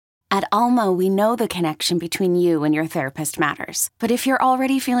At Alma, we know the connection between you and your therapist matters. But if you're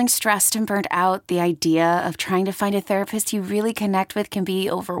already feeling stressed and burnt out, the idea of trying to find a therapist you really connect with can be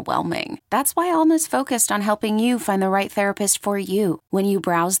overwhelming. That's why Alma's focused on helping you find the right therapist for you. When you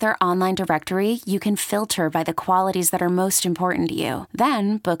browse their online directory, you can filter by the qualities that are most important to you.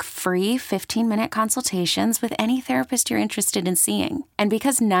 Then book free 15-minute consultations with any therapist you're interested in seeing. And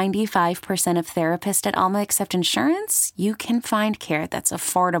because 95% of therapists at Alma accept insurance, you can find care that's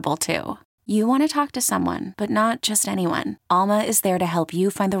affordable too. You want to talk to someone, but not just anyone. Alma is there to help you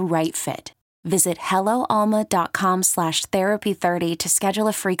find the right fit. Visit helloalma.com/therapy30 to schedule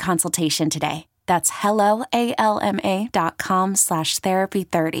a free consultation today. That's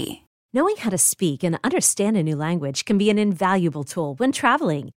helloalma.com/therapy30. Knowing how to speak and understand a new language can be an invaluable tool when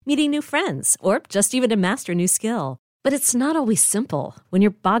traveling, meeting new friends, or just even to master a new skill. But it's not always simple when you're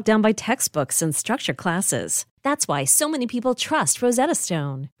bogged down by textbooks and structured classes. That's why so many people trust Rosetta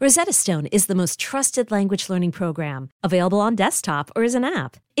Stone. Rosetta Stone is the most trusted language learning program, available on desktop or as an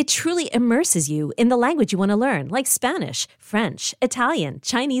app. It truly immerses you in the language you want to learn, like Spanish, French, Italian,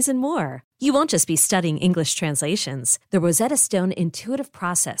 Chinese, and more. You won't just be studying English translations. The Rosetta Stone intuitive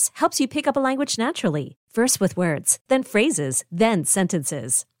process helps you pick up a language naturally, first with words, then phrases, then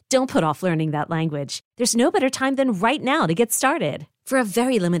sentences. Don't put off learning that language. There's no better time than right now to get started. For a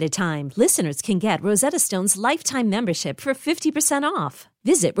very limited time, listeners can get Rosetta Stone's lifetime membership for 50% off.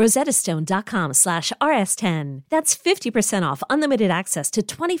 Visit rosettastone.com/rs10. That's 50% off unlimited access to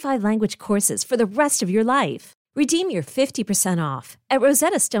 25 language courses for the rest of your life. Redeem your 50% off at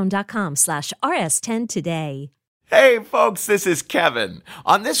rosettastone.com/rs10 today. Hey folks, this is Kevin.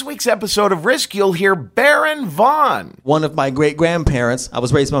 On this week's episode of Risk, you'll hear Baron Vaughn. One of my great-grandparents, I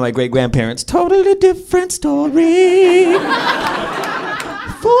was raised by my great-grandparents, totally different story.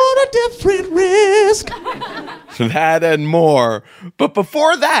 For a different risk. That and more. But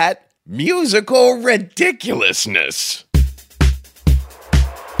before that, musical ridiculousness.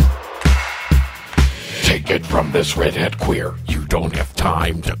 Take it from this redhead queer. You don't have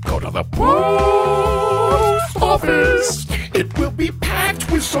time to go to the post office. It will be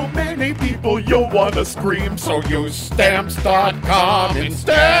packed with so many people you'll want to scream, so use Stamps.com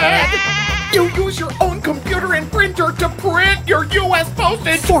instead. You use your own computer and printer to print your U.S.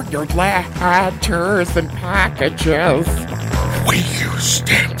 postage for your letters and packages. We use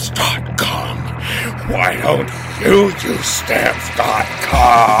Stamps.com. Why don't you use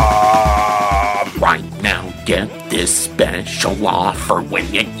Stamps.com? Right now, get this special offer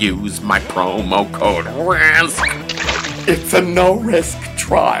when you use my promo code RISK. It's a no-risk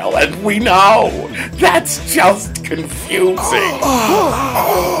trial, and we know that's just confusing.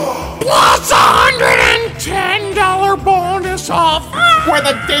 Plus $110 bonus off for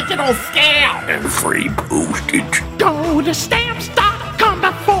the digital scale and free postage. Go to Stamps.com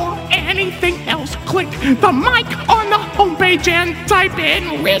before anything else. Click the mic on the homepage and type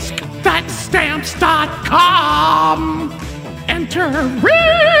in RISK. That's Stamps.com. Enter RISK.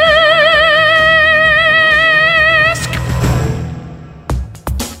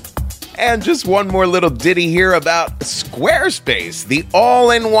 And just one more little ditty here about Squarespace, the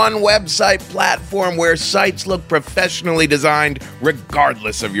all-in-one website platform where sites look professionally designed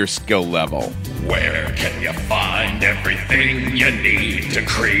regardless of your skill level. Where can you find everything you need to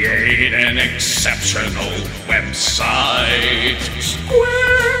create an exceptional website?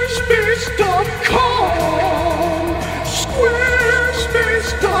 Squarespace.com.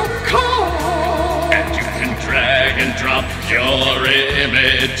 Squarespace.com. And you can drag and drop your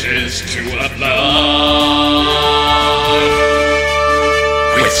images to upload.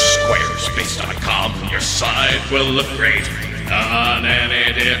 With Squarespace.com, your site will look great on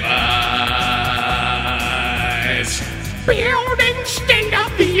any device. Building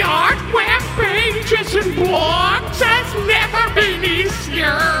state-of-the-art web pages and blogs has never been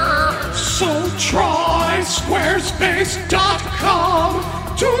easier. So try Squarespace.com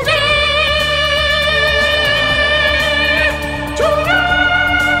today.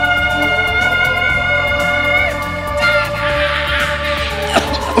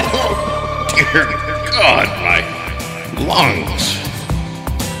 Dear God, my lungs.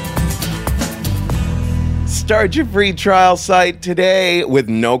 Start your free trial site today with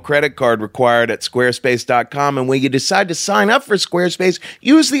no credit card required at squarespace.com. And when you decide to sign up for Squarespace,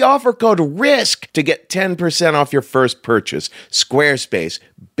 use the offer code RISK to get 10% off your first purchase. Squarespace,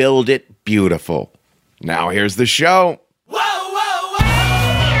 build it beautiful. Now here's the show.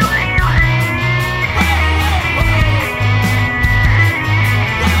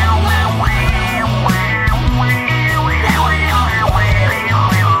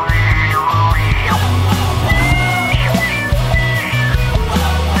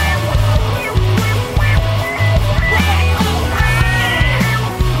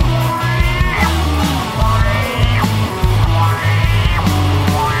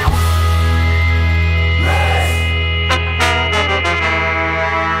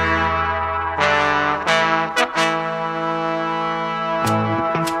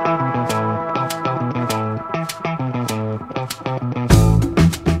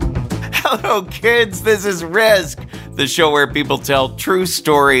 kids, this is Risk, the show where people tell true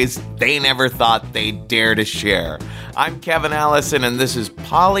stories they never thought they'd dare to share. I'm Kevin Allison, and this is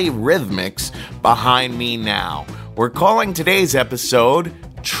Polyrhythmics behind me now. We're calling today's episode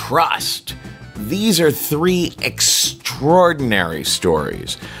Trust. These are 3 extraordinary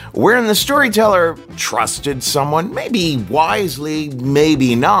stories wherein the storyteller trusted someone, maybe wisely,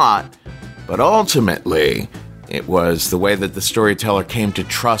 maybe not, but ultimately it was the way that the storyteller came to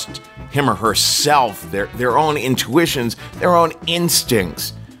trust him or herself, their own intuitions, their own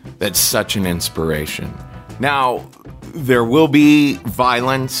instincts. That's such an inspiration. Now, there will be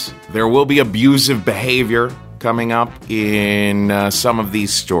violence, there will be abusive behavior coming up in some of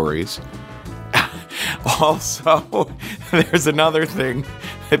these stories. Also, there's another thing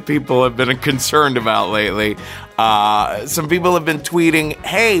that people have been concerned about lately. Some people have been tweeting,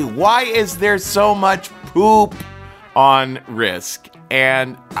 hey, why is there so much poop on Risk?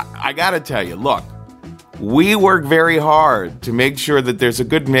 And I gotta tell you, look, we work very hard to make sure that there's a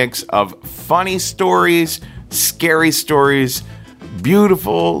good mix of funny stories, scary stories,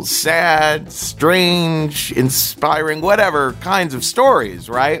 beautiful, sad, strange, inspiring, whatever kinds of stories,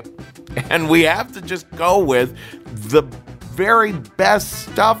 right? And we have to just go with the very best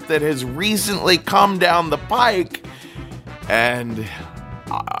stuff that has recently come down the pike. And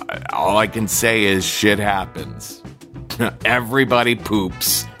all I can say is shit happens. Everybody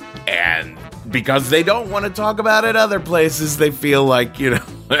poops. And because they don't want to talk about it other places, they feel like,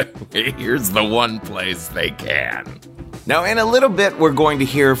 here's the one place they can. Now, in a little bit, we're going to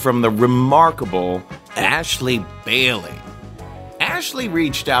hear from the remarkable Ashley Bailey. Ashley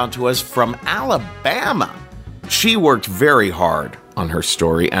reached out to us from Alabama. She worked very hard on her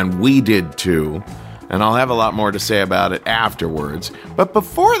story, and we did too. And I'll have a lot more to say about it afterwards. But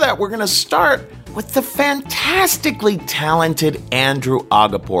before that, we're going to start with the fantastically talented Andrew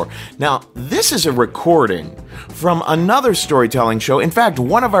Agapour. Now, this is a recording from another storytelling show. In fact,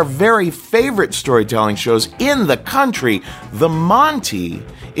 one of our very favorite storytelling shows in the country, The Monty,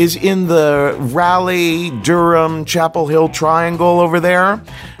 is in the Raleigh, Durham, Chapel Hill triangle over there.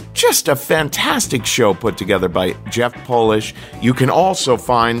 Just a fantastic show put together by Jeff Polish. You can also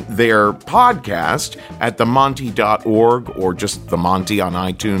find their podcast at themonty.org or just The Monty on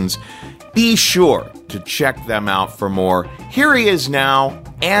iTunes. Be sure to check them out for more. Here he is now,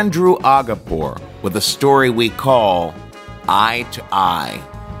 Andrew Agapour, with a story we call Eye to Eye.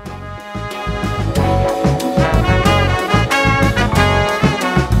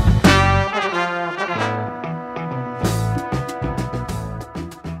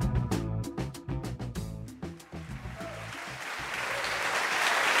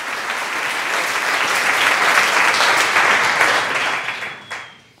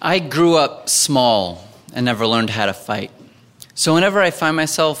 I grew up small and never learned how to fight. So whenever I find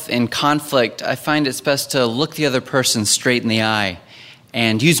myself in conflict, I find it's best to look the other person straight in the eye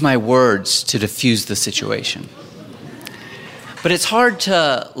and use my words to diffuse the situation. But it's hard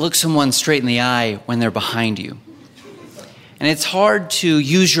to look someone straight in the eye when they're behind you. And it's hard to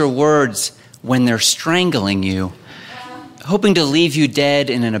use your words when they're strangling you, hoping to leave you dead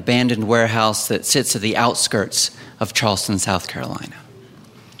in an abandoned warehouse that sits at the outskirts of Charleston, South Carolina.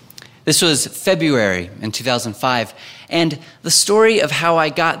 This was February in 2005, and the story of how I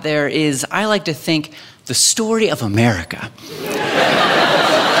got there is, I like to think, the story of America.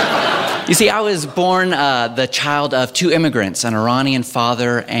 You see, I was born the child of 2 immigrants, an Iranian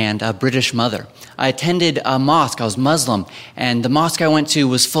father and a British mother. I attended a mosque. I was Muslim, and the mosque I went to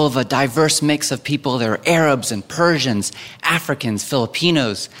was full of a diverse mix of people. There were Arabs and Persians, Africans,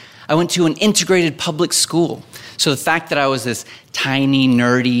 Filipinos. I went to an integrated public school. So the fact that I was this tiny,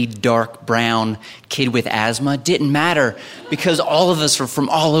 nerdy, dark brown kid with asthma didn't matter because all of us were from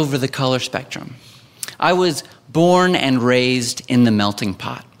all over the color spectrum. I was born and raised in the melting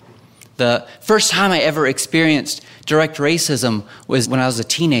pot. The first time I ever experienced direct racism was when I was a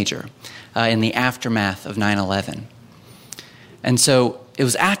teenager in the aftermath of 9/11. And so it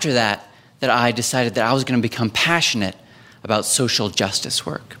was after that that I decided that I was going to become passionate about social justice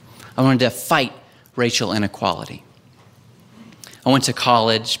work. I wanted to fight racial inequality. I went to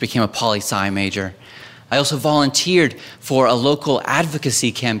college, became a poli-sci major. I also volunteered for a local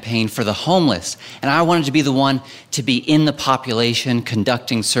advocacy campaign for the homeless, and I wanted to be the one to be in the population,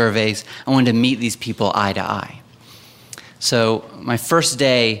 conducting surveys. I wanted to meet these people eye to eye. So my first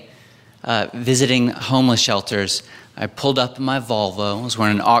day visiting homeless shelters, I pulled up in my Volvo, I was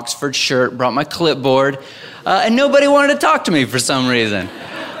wearing an Oxford shirt, brought my clipboard, and nobody wanted to talk to me for some reason.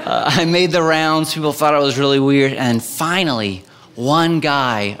 I made the rounds, people thought I was really weird, and finally, one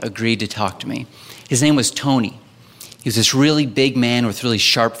guy agreed to talk to me. His name was Tony. He was this really big man with really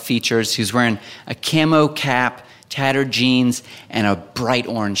sharp features. He was wearing a camo cap, tattered jeans, and a bright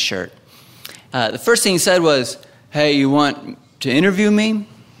orange shirt. The first thing he said was, "Hey, you want to interview me?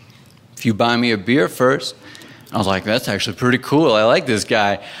 If you buy me a beer first." I was like, "That's actually pretty cool. I like this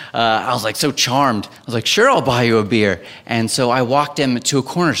guy." I was like so charmed. I was like, "Sure, I'll buy you a beer." And so I walked him to a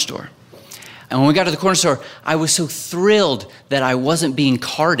corner store. And when we got to the corner store, I was so thrilled that I wasn't being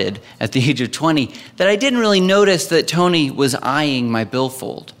carded at the age of 20 that I didn't really notice that Tony was eyeing my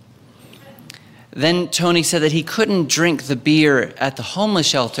billfold. Then Tony said that he couldn't drink the beer at the homeless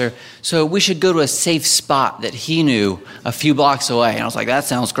shelter, so we should go to a safe spot that he knew a few blocks away. And I was like, "That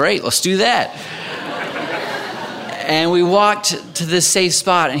sounds great. Let's do that." And we walked to this safe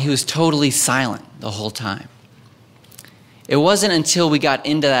spot, and he was totally silent the whole time. It wasn't until we got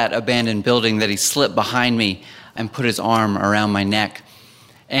into that abandoned building that he slipped behind me and put his arm around my neck.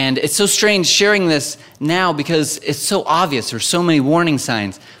 And it's so strange sharing this now because it's so obvious. There's so many warning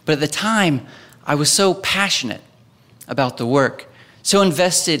signs. But at the time, I was so passionate about the work, so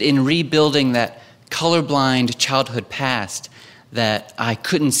invested in rebuilding that colorblind childhood past that I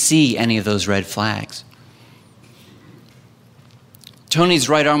couldn't see any of those red flags. Tony's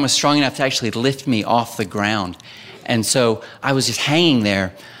right arm was strong enough to actually lift me off the ground. And so I was just hanging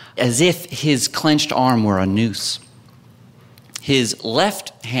there as if his clenched arm were a noose. His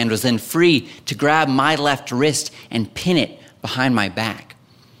left hand was then free to grab my left wrist and pin it behind my back.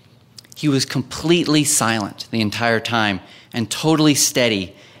 He was completely silent the entire time and totally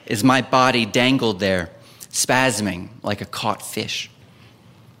steady as my body dangled there, spasming like a caught fish.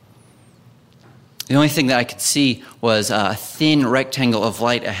 The only thing that I could see was a thin rectangle of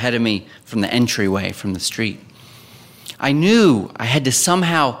light ahead of me from the entryway from the street. I knew I had to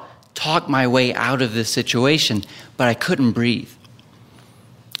somehow talk my way out of this situation, but I couldn't breathe.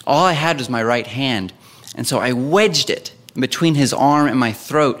 All I had was my right hand, and so I wedged it between his arm and my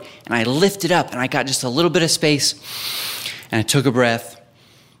throat, and I lifted up, and I got just a little bit of space, and I took a breath,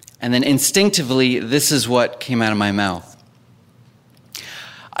 and then instinctively, this is what came out of my mouth.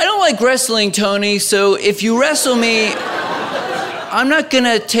 "I don't like wrestling, Tony, so if you wrestle me, I'm not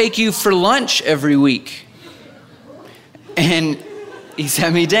gonna take you for lunch every week." And he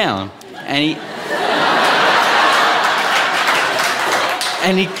sat me down, and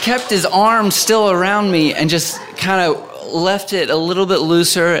he kept his arm still around me and just kind of left it a little bit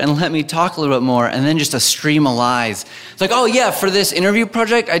looser and let me talk a little bit more, and then just a stream of lies. It's like, "Oh yeah, for this interview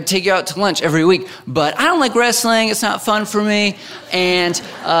project, I'd take you out to lunch every week, but I don't like wrestling, it's not fun for me, and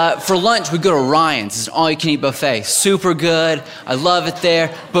for lunch, we go to Ryan's, it's an all-you-can-eat buffet, super good, I love it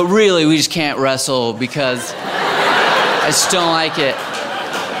there, but really, we just can't wrestle because I just don't like it."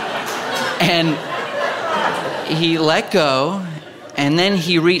 And he let go, and then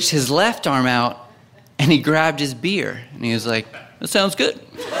he reached his left arm out, and he grabbed his beer, and he was like, "That sounds good."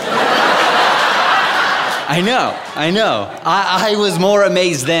 I know. I was more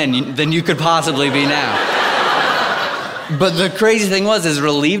amazed then than you could possibly be now. But the crazy thing was, as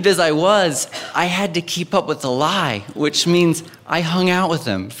relieved as I was, I had to keep up with the lie, which means I hung out with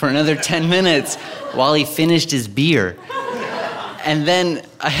him for another 10 minutes while he finished his beer. And then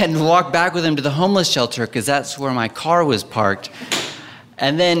I had to walk back with him to the homeless shelter because that's where my car was parked.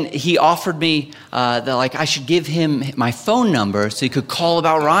 And then he offered me that I should give him my phone number so he could call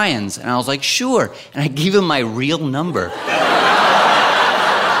about Ryan's. And I was like, "Sure." And I gave him my real number.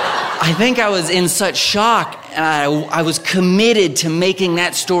 I think I was in such shock, and I was committed to making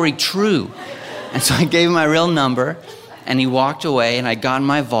that story true. And so I gave him my real number, and he walked away, and I got in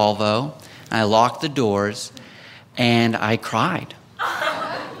my Volvo, and I locked the doors, and I cried.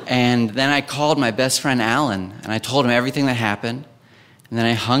 And then I called my best friend Alan, and I told him everything that happened. And then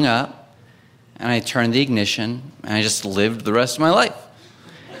I hung up, and I turned the ignition, and I just lived the rest of my life.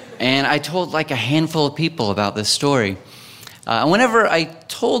 And I told a handful of people about this story. And whenever I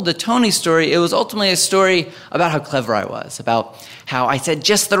told the Tony story, it was ultimately a story about how clever I was, about how I said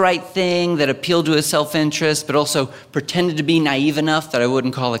just the right thing that appealed to his self-interest, but also pretended to be naive enough that I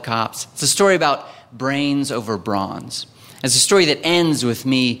wouldn't call the cops. It's a story about brains over bronze. It's a story that ends with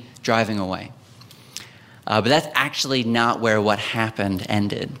me driving away. But that's actually not where what happened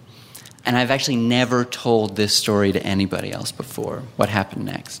ended. And I've actually never told this story to anybody else before, what happened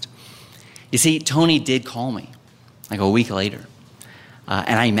next. You see, Tony did call me, a week later.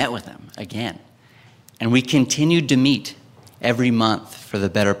 And I met with him again. And we continued to meet every month for the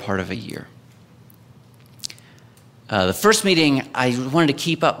better part of a year. The first meeting, I wanted to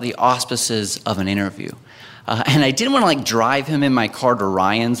keep up the auspices of an interview. And I didn't want to like drive him in my car to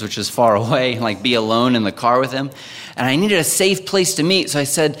Ryan's, which is far away, and like be alone in the car with him. And I needed a safe place to meet, so I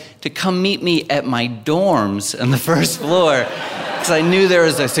said to come meet me at my dorms on the first floor, because I knew there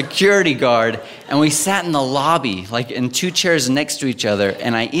was a security guard. And we sat in the lobby, like in 2 chairs next to each other,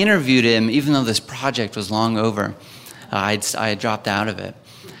 and I interviewed him, even though this project was long over. I had dropped out of it.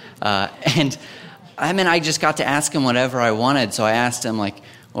 And I just got to ask him whatever I wanted. So I asked him, like,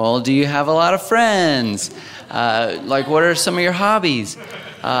 well, do you have a lot of friends? Like, what are some of your hobbies?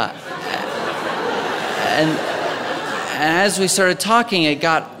 And as we started talking, it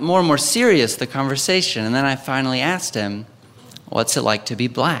got more and more serious, the conversation. And then I finally asked him, what's it like to be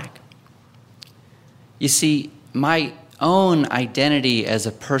black? You see, my own identity as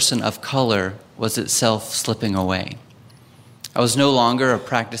a person of color was itself slipping away. I was no longer a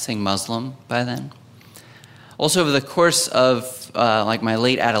practicing Muslim by then. Also, over the course of like my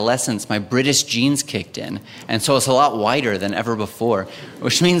late adolescence, my British genes kicked in, and so it's a lot whiter than ever before,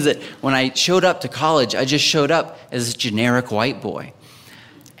 which means that when I showed up to college, I just showed up as a generic white boy.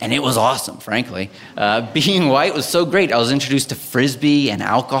 And it was awesome, frankly. Being white was so great. I was introduced to Frisbee and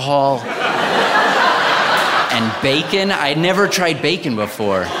alcohol and bacon. I'd never tried bacon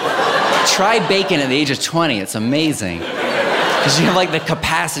before. Try bacon at the age of 20. It's amazing. Because you have like the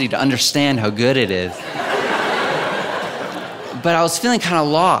capacity to understand how good it is. But I was feeling kind of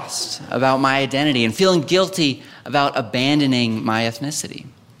lost about my identity and feeling guilty about abandoning my ethnicity.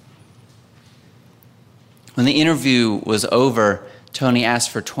 When the interview was over, Tony asked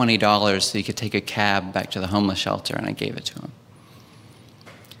for $20 so he could take a cab back to the homeless shelter, and I gave it to him.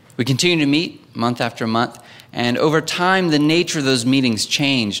 We continued to meet month after month, and over time, the nature of those meetings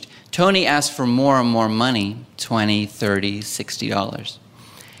changed. Tony asked for more and more money, $20, $30, $60.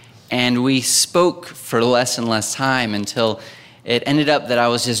 And we spoke for less and less time until it ended up that I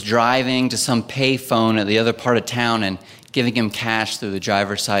was just driving to some pay phone at the other part of town and giving him cash through the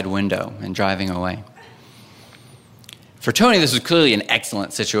driver's side window and driving away. For Tony, this was clearly an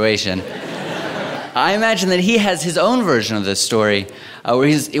excellent situation. I imagine that he has his own version of this story,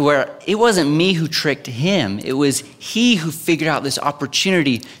 where it wasn't me who tricked him. It was he who figured out this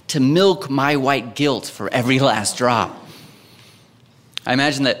opportunity to milk my white guilt for every last drop. I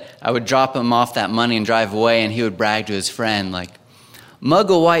imagine that I would drop him off that money and drive away, and he would brag to his friend, like, mug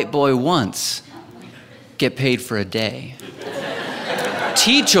a white boy once, get paid for a day.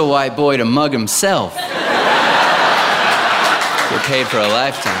 Teach a white boy to mug himself, get paid for a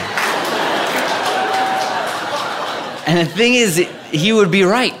lifetime. And the thing is, he would be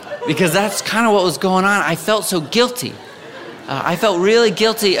right, because that's kind of what was going on. I felt so guilty. I felt really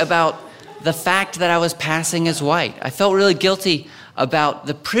guilty about the fact that I was passing as white. I felt really guilty about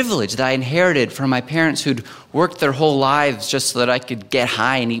the privilege that I inherited from my parents who'd worked their whole lives just so that I could get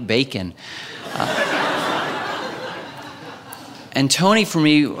high and eat bacon. And Tony, for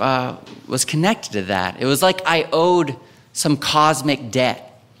me, was connected to that. It was like I owed some cosmic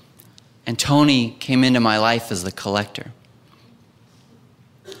debt, and Tony came into my life as the collector.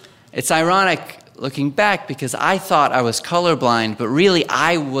 It's ironic looking back because I thought I was colorblind, but really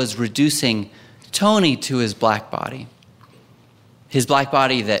I was reducing Tony to his black body. His black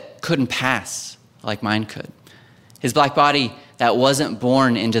body that couldn't pass like mine could. His black body that wasn't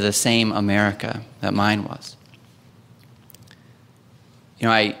born into the same America that mine was. You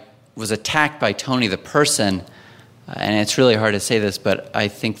know, I was attacked by Tony the person, and it's really hard to say this, but I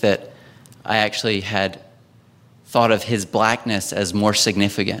think that I actually had thought of his blackness as more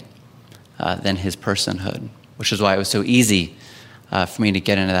significant than his personhood, which is why it was so easy for me to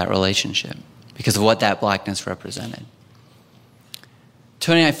get into that relationship, because of what that blackness represented.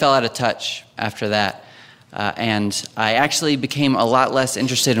 Tony and I fell out of touch after that, and I actually became a lot less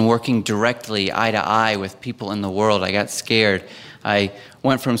interested in working directly eye to eye with people in the world. I got scared. I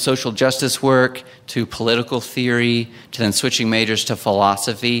went from social justice work to political theory to then switching majors to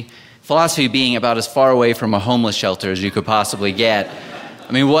philosophy. Philosophy being about as far away from a homeless shelter as you could possibly get.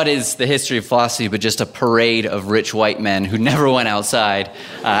 I mean, what is the history of philosophy but just a parade of rich white men who never went outside?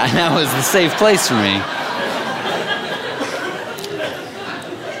 And that was the safe place for me.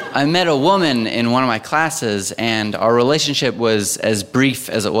 I met a woman in one of my classes, and our relationship was as brief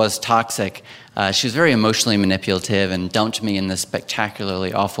as it was toxic. She was very emotionally manipulative and dumped me in this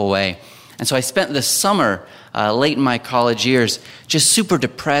spectacularly awful way. And so I spent this summer, late in my college years, just super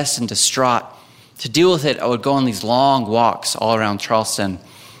depressed and distraught. To deal with it, I would go on these long walks all around Charleston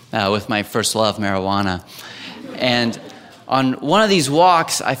with my first love, marijuana. And on one of these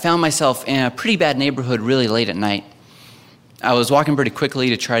walks, I found myself in a pretty bad neighborhood really late at night. I was walking pretty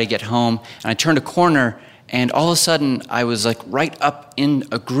quickly to try to get home, and I turned a corner, and all of a sudden, I was like right up in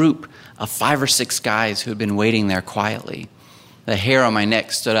a group of 5 or 6 guys who had been waiting there quietly. The hair on my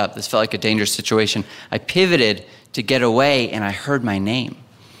neck stood up. This felt like a dangerous situation. I pivoted to get away, and I heard my name.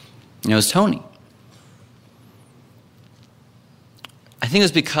 And it was Tony. I think it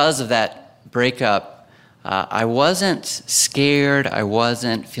was because of that breakup. I wasn't scared. I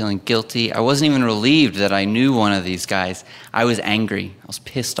wasn't feeling guilty. I wasn't even relieved that I knew one of these guys. I was angry. I was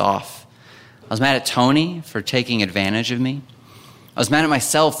pissed off. I was mad at Tony for taking advantage of me. I was mad at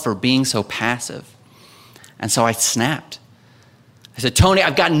myself for being so passive. And so I snapped. I said, Tony,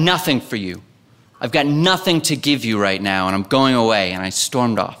 I've got nothing for you. I've got nothing to give you right now, and I'm going away. And I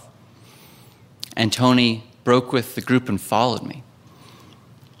stormed off. And Tony broke with the group and followed me.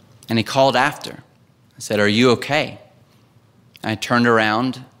 And he called after. I said, are you okay? And I turned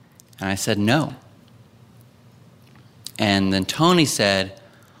around and I said, no. And then Tony said,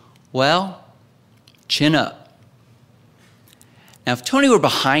 well, chin up. Now, if Tony were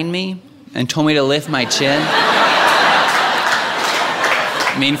behind me and told me to lift my chin,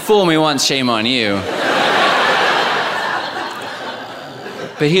 I mean, fool me once, shame on you.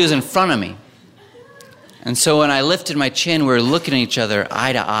 But he was in front of me. And so when I lifted my chin, we were looking at each other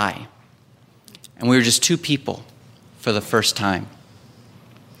eye to eye. And we were just 2 people for the first time.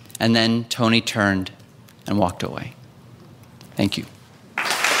 And then Tony turned and walked away. Thank you.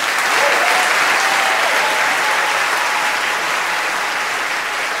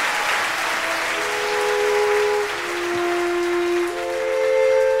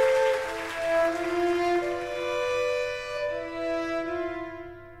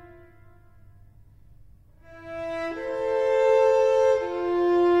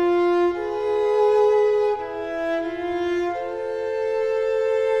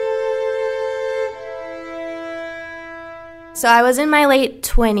 So I was in my late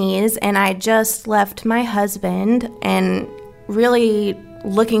 20s, and I just left my husband and really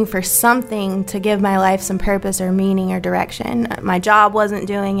looking for something to give my life some purpose or meaning or direction. My job wasn't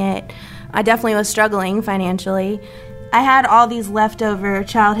doing it. I definitely was struggling financially. I had all these leftover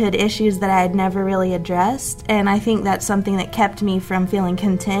childhood issues that I had never really addressed, and I think that's something that kept me from feeling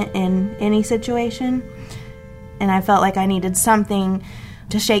content in any situation. And I felt like I needed something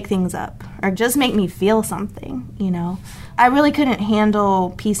to shake things up or just make me feel something, you know. I really couldn't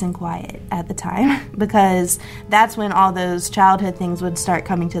handle peace and quiet at the time because that's when all those childhood things would start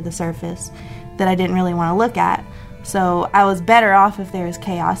coming to the surface that I didn't really want to look at. So I was better off if there was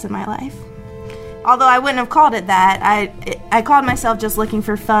chaos in my life. Although I wouldn't have called it that. I called myself just looking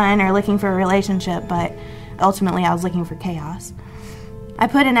for fun or looking for a relationship, but ultimately I was looking for chaos. I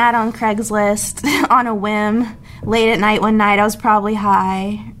put an ad on Craigslist on a whim. Late at night one night, I was probably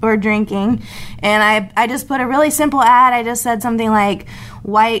high or drinking, and I just put a really simple ad. I just said something like,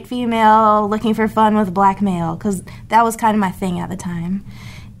 white female looking for fun with black male, because that was kind of my thing at the time.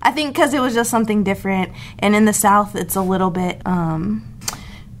 I think because it was just something different, and in the South, it's a little bit,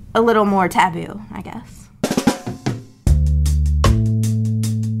 a little more taboo, I guess.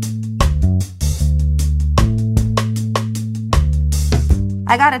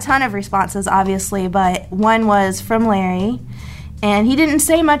 I got a ton of responses, obviously, but one was from Larry, and he didn't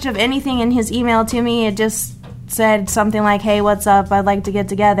say much of anything in his email to me. It just said something like, hey, what's up? I'd like to get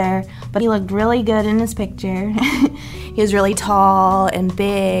together. But he looked really good in his picture. He was really tall and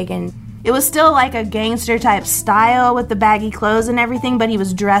big, and it was still like a gangster-type style with the baggy clothes and everything, but he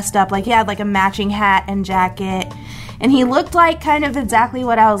was dressed up. Like, he had like a matching hat and jacket, and he looked like kind of exactly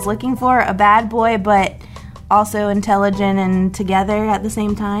what I was looking for, a bad boy, but also intelligent and together at the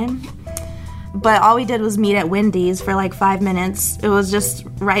same time. But all we did was meet at Wendy's for like 5 minutes. It was just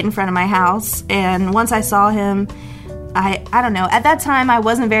right in front of my house. And once I saw him, I don't know. At that time, I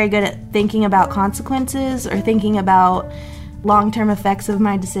wasn't very good at thinking about consequences or thinking about long-term effects of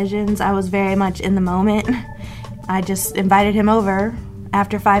my decisions. I was very much in the moment. I just invited him over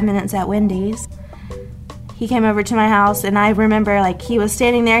after 5 minutes at Wendy's. He came over to my house, and I remember like he was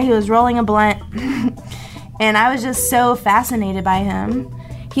standing there, he was rolling a blunt. And I was just so fascinated by him.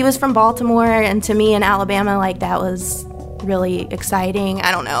 He was from Baltimore, and to me in Alabama, like, that was really exciting.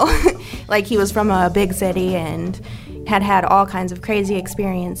 I don't know. Like, he was from a big city and had all kinds of crazy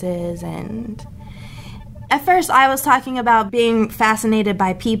experiences. And at first I was talking about being fascinated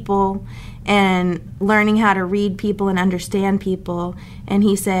by people and learning how to read people and understand people. And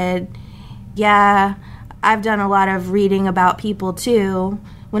he said, yeah, I've done a lot of reading about people too.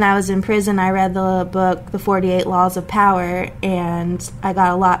 When I was in prison, I read the book, The 48 Laws of Power, and I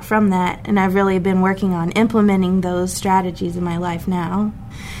got a lot from that, and I've really been working on implementing those strategies in my life now.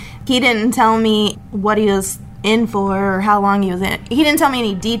 He didn't tell me what he was in for or how long he was in. He didn't tell me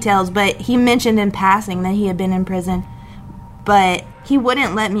any details, but he mentioned in passing that he had been in prison. but he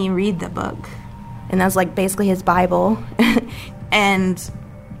wouldn't let me read the book. And that's like basically his Bible. And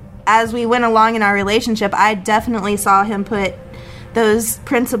as we went along in our relationship, I definitely saw him put those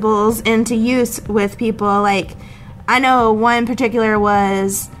principles into use with people. Like, I know one particular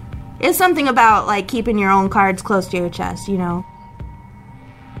it's something about like keeping your own cards close to your chest, you know.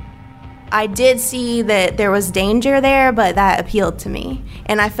 I did see that there was danger there, but that appealed to me.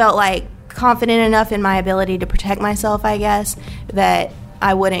 And I felt like confident enough in my ability to protect myself, I guess, that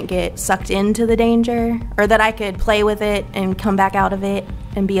I wouldn't get sucked into the danger, or that I could play with it and come back out of it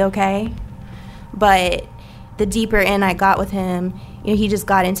and be okay. But the deeper in I got with him, you know, he just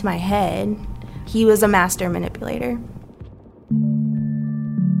got into my head. He was a master manipulator.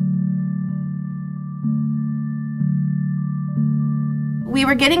 We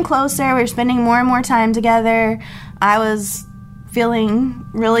were getting closer. We were spending more and more time together. I was feeling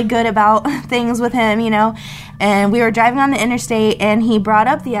really good about things with him, you know. And we were driving on the interstate, and he brought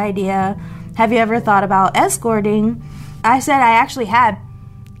up the idea, have you ever thought about escorting? I said I actually had.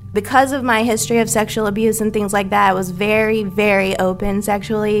 Because of my history of sexual abuse and things like that, I was very, very open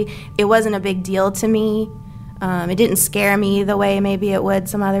sexually. It wasn't a big deal to me. It didn't scare me the way maybe it would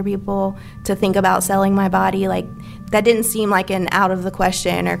some other people to think about selling my body. Like, that didn't seem like an out of the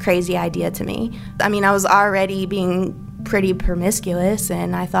question or crazy idea to me. I mean, I was already being pretty promiscuous,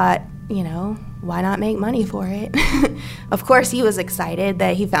 and I thought, you know, why not make money for it? Of course, he was excited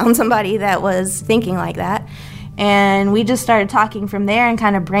that he found somebody that was thinking like that. And we just started talking from there and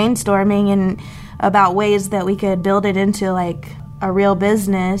kind of brainstorming and about ways that we could build it into like a real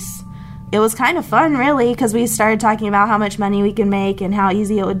business. It was kind of fun, really, because we started talking about how much money we can make and how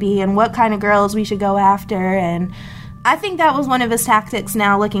easy it would be and what kind of girls we should go after. And I think that was one of his tactics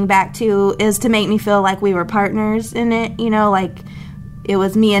now, looking back, too, is to make me feel like we were partners in it, you know, like it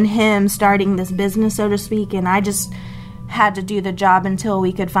was me and him starting this business, so to speak, and I just had to do the job until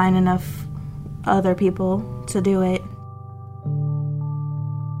we could find enough other people to do it.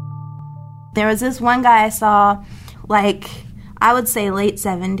 There was this one guy I saw, like, I would say late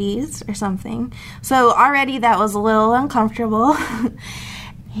 70s or something. So already that was a little uncomfortable.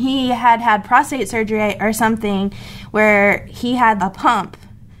 He had prostate surgery or something where he had a pump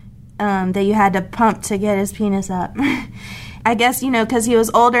that you had to pump to get his penis up. I guess, you know, because he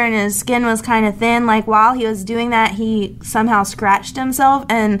was older and his skin was kind of thin, like while he was doing that, he somehow scratched himself,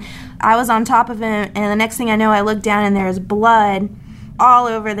 and I was on top of him, and the next thing I know, I looked down and there's blood all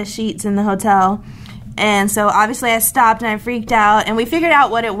over the sheets in the hotel. And so obviously I stopped and I freaked out, and we figured out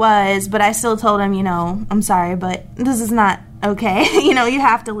what it was, but I still told him, you know, I'm sorry, but this is not okay. You know, you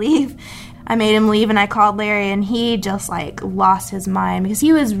have to leave. I made him leave, and I called Larry, and he just like lost his mind because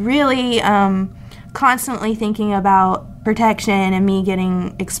he was really constantly thinking about protection and me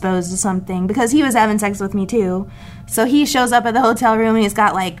getting exposed to something, because he was having sex with me too. So he shows up at the hotel room, and he's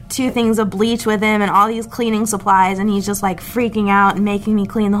got like 2 things of bleach with him and all these cleaning supplies, and he's just like freaking out and making me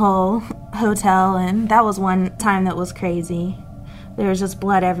clean the whole hotel. And that was one time that was crazy. There was just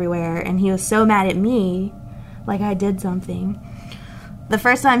blood everywhere, and he was so mad at me, like I did something. The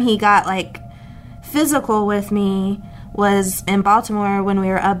first time he got like physical with me was in Baltimore when we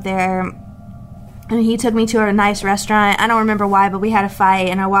were up there. And he took me to a nice restaurant. I don't remember why, but we had a fight,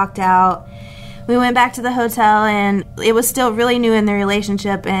 and I walked out. We went back to the hotel, and it was still really new in the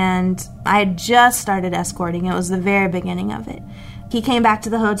relationship, and I had just started escorting. It was the very beginning of it. He came back to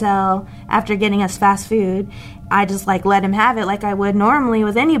the hotel after getting us fast food. I just like let him have it like I would normally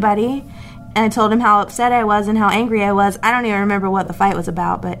with anybody. And I told him how upset I was and how angry I was. I don't even remember what the fight was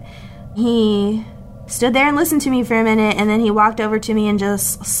about, but he stood there and listened to me for a minute, and then he walked over to me and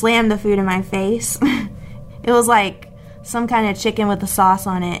just slammed the food in my face. It was like some kind of chicken with the sauce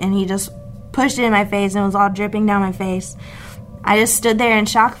on it, and he just pushed it in my face, and it was all dripping down my face. I just stood there in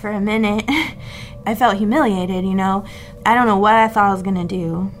shock for a minute. I felt humiliated, you know. I don't know what I thought I was going to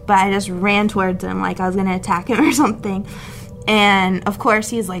do, but I just ran towards him like I was going to attack him or something. And, of course,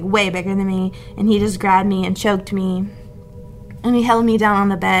 he's, like, way bigger than me, and he just grabbed me and choked me, and he held me down on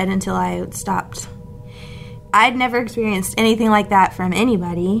the bed until I stopped. I'd never experienced anything like that from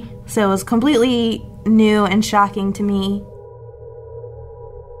anybody, so it was completely new and shocking to me.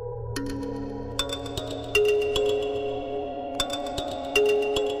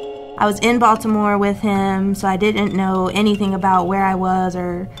 I was in Baltimore with him, so I didn't know anything about where I was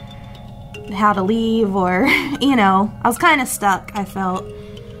or how to leave, or, you know, I was kind of stuck, I felt.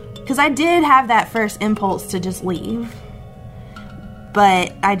 Because I did have that first impulse to just leave,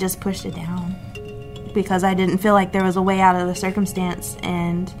 but I just pushed it down because I didn't feel like there was a way out of the circumstance.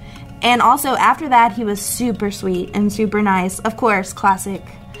 And also after that, he was super sweet and super nice. Of course, classic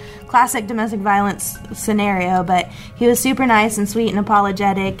classic domestic violence scenario, but he was super nice and sweet and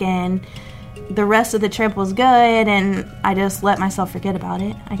apologetic, and the rest of the trip was good, and I just let myself forget about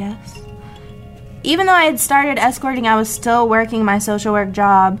it, I guess. Even though I had started escorting, I was still working my social work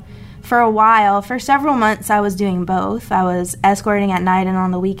job for a while. For several months, I was doing both. I was escorting at night and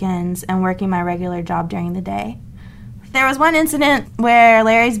on the weekends and working my regular job during the day. There was one incident where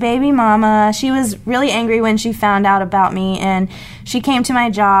Larry's baby mama, she was really angry when she found out about me, and she came to my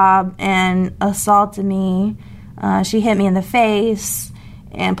job and assaulted me. She hit me in the face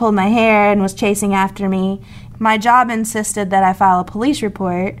and pulled my hair and was chasing after me. My job insisted that I file a police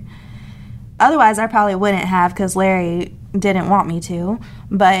report. Otherwise, I probably wouldn't have, because Larry didn't want me to.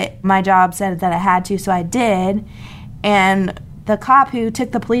 But my job said that I had to, so I did. And the cop who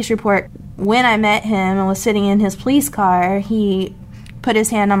took the police report, when I met him and was sitting in his police car, he put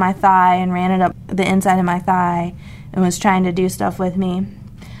his hand on my thigh and ran it up the inside of my thigh and was trying to do stuff with me.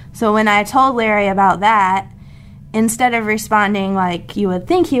 So when I told Larry about that, instead of responding like you would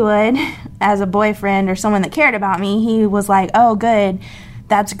think he would as a boyfriend or someone that cared about me, he was like, oh, good.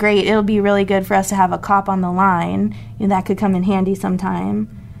 That's great. It'll be really good for us to have a cop on the line. You know, that could come in handy sometime,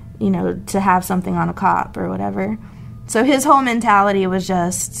 you know, to have something on a cop or whatever. So his whole mentality was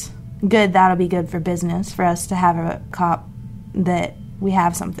just, good, that'll be good for business, for us to have a cop that we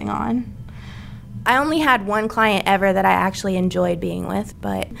have something on. I only had one client ever that I actually enjoyed being with,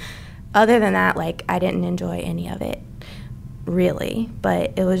 but other than that, like, I didn't enjoy any of it. Really,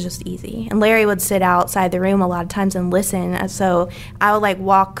 but it was just easy. And Larry would sit outside the room a lot of times and listen, so I would like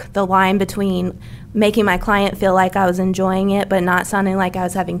walk the line between making my client feel like I was enjoying it but not sounding like I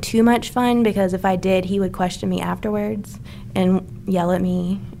was having too much fun, because if I did, he would question me afterwards and yell at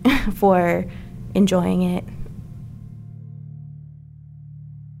me for enjoying it.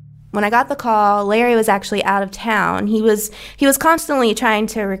 When I got the call, Larry was actually out of town. He was constantly trying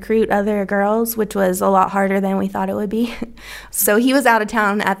to recruit other girls, which was a lot harder than we thought it would be. So he was out of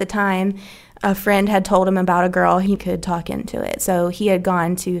town at the time. A friend had told him about a girl he could talk into it. So he had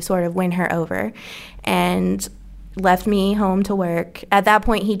gone to sort of win her over and left me home to work. At that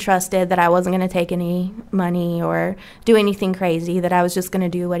point, he trusted that I wasn't going to take any money or do anything crazy, that I was just going to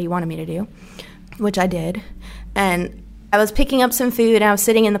do what he wanted me to do, which I did. And I was picking up some food, and I was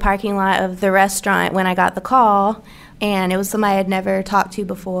sitting in the parking lot of the restaurant when I got the call, and it was somebody I had never talked to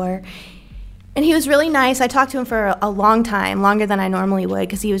before. And he was really nice. I talked to him for a long time, longer than I normally would,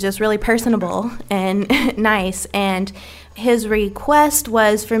 because he was just really personable and nice. And his request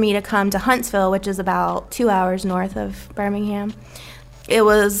was for me to come to Huntsville, which is about 2 hours north of Birmingham. It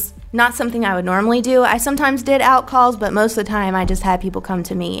was not something I would normally do. I sometimes did out calls, but most of the time I just had people come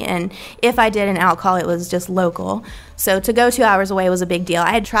to me. And if I did an out call, it was just local. So to go 2 hours away was a big deal.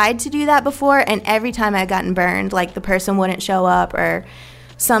 I had tried to do that before, and every time I had gotten burned, like the person wouldn't show up or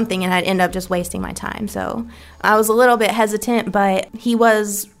something, and I'd end up just wasting my time. So I was a little bit hesitant, but he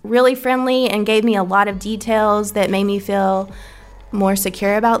was really friendly and gave me a lot of details that made me feel more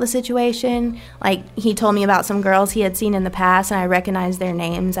secure about the situation. Like, he told me about some girls he had seen in the past, and I recognized their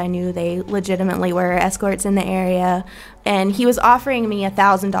names. I knew they legitimately were escorts in the area. And he was offering me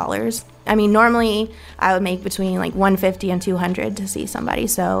 $1,000. I mean, normally I would make between like $150 and $200 to see somebody.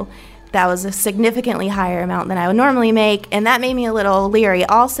 So that was a significantly higher amount than I would normally make, and that made me a little leery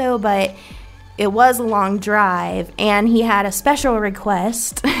also, but it was a long drive, and he had a special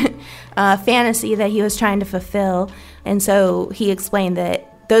request, a fantasy that he was trying to fulfill. And so he explained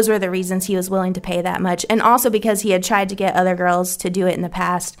that those were the reasons he was willing to pay that much. And also because he had tried to get other girls to do it in the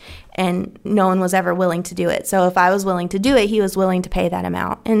past, and no one was ever willing to do it. So if I was willing to do it, he was willing to pay that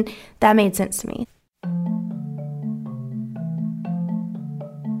amount. And that made sense to me.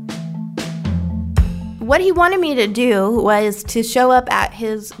 What he wanted me to do was to show up at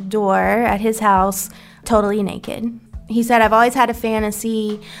his door, at his house, totally naked. He said, I've always had a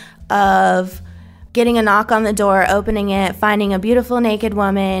fantasy of getting a knock on the door, opening it, finding a beautiful naked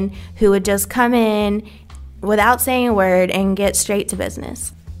woman who would just come in without saying a word and get straight to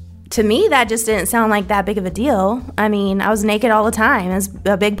business. To me, that just didn't sound like that big of a deal. I mean, I was naked all the time. It was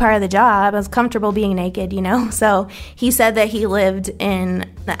a big part of the job. I was comfortable being naked, you know? So he said that he lived in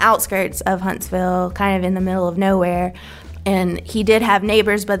the outskirts of Huntsville, kind of in the middle of nowhere. And he did have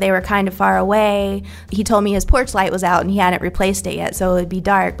neighbors, but they were kind of far away. He told me his porch light was out and he hadn't replaced it yet, so it would be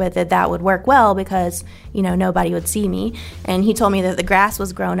dark, but that would work well because, you know, nobody would see me. And he told me that the grass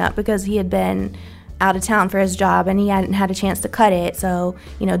was grown up because he had been out of town for his job and he hadn't had a chance to cut it. So,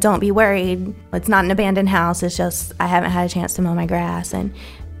 you know, don't be worried. It's not an abandoned house. It's just I haven't had a chance to mow my grass. And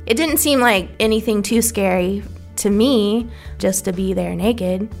it didn't seem like anything too scary to me just to be there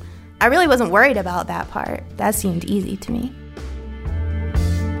naked. I really wasn't worried about that part. That seemed easy to me.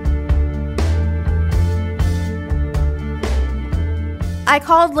 I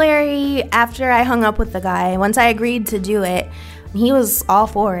called Larry after I hung up with the guy. Once I agreed to do it, he was all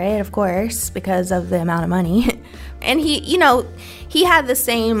for it, of course, because of the amount of money. And he had the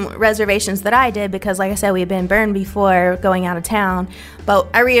same reservations that I did because, like I said, we had been burned before going out of town. But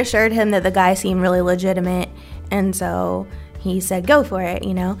I reassured him that the guy seemed really legitimate. And so he said, go for it,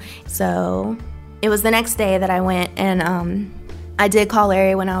 So it was the next day that I went, and I did call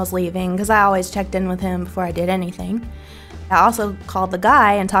Larry when I was leaving because I always checked in with him before I did anything. I also called the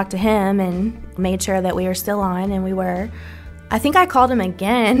guy and talked to him and made sure that we were still on, and we were. I think I called him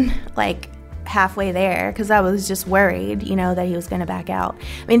again, like halfway there, because I was just worried, that he was going to back out.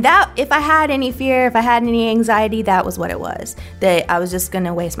 I mean, that if I had any fear, if I had any anxiety, that was what it was, that I was just going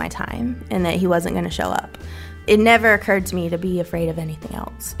to waste my time and that he wasn't going to show up. It never occurred to me to be afraid of anything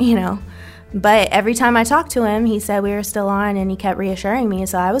else, But every time I talked to him, he said we were still on, and he kept reassuring me,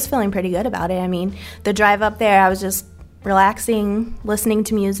 so I was feeling pretty good about it. I mean, the drive up there, I was just relaxing, listening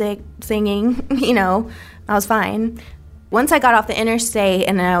to music, singing, I was fine. Once I got off the interstate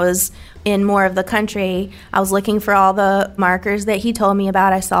and I was in more of the country, I was looking for all the markers that he told me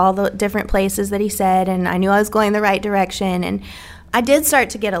about. I saw the different places that he said, and I knew I was going the right direction. And I did start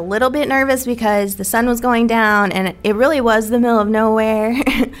to get a little bit nervous because the sun was going down, and it really was the middle of nowhere.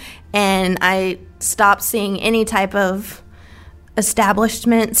 And I stopped seeing any type of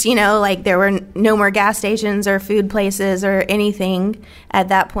establishments, like there were no more gas stations or food places or anything at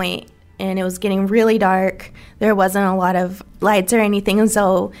that point. And it was getting really dark. There wasn't a lot of lights or anything. And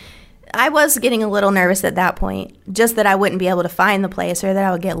so I was getting a little nervous at that point, just that I wouldn't be able to find the place or that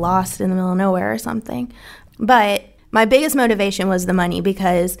I would get lost in the middle of nowhere or something. But my biggest motivation was the money,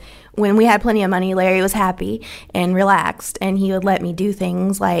 because when we had plenty of money, Larry was happy and relaxed, and he would let me do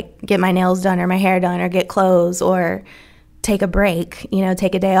things like get my nails done or my hair done or get clothes or take a break,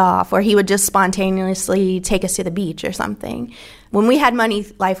 take a day off, or he would just spontaneously take us to the beach or something. When we had money,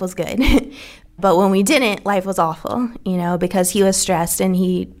 life was good. But when we didn't, life was awful, because he was stressed and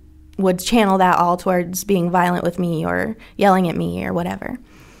he would channel that all towards being violent with me or yelling at me or whatever.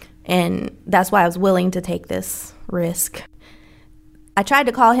 And that's why I was willing to take this risk. I tried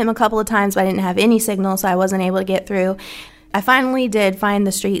to call him a couple of times, but I didn't have any signal, so I wasn't able to get through. I finally did find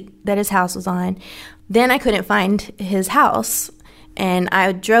the street that his house was on. Then I couldn't find his house, and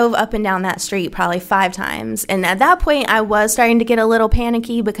I drove up and down that street probably 5 times. And at that point, I was starting to get a little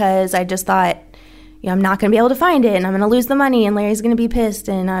panicky because I just thought, I'm not going to be able to find it, and I'm going to lose the money, and Larry's going to be pissed,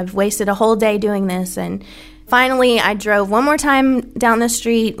 and I've wasted a whole day doing this. And finally, I drove one more time down the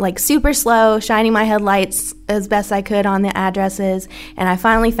street, like super slow, shining my headlights as best I could on the addresses, and I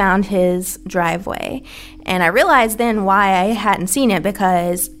finally found his driveway. And I realized then why I hadn't seen it,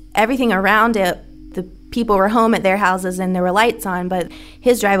 because everything around it, the people were home at their houses and there were lights on, but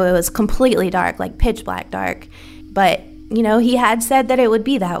his driveway was completely dark, like pitch black dark. But, he had said that it would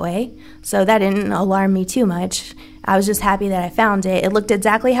be that way, so that didn't alarm me too much. I was just happy that I found it. It looked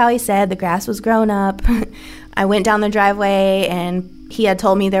exactly how he said. The grass was grown up. I went down the driveway, and he had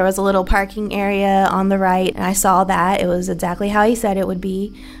told me there was a little parking area on the right, and I saw that. It was exactly how he said it would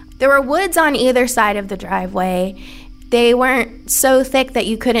be. There were woods on either side of the driveway. They weren't so thick that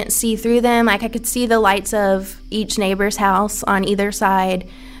you couldn't see through them. Like, I could see the lights of each neighbor's house on either side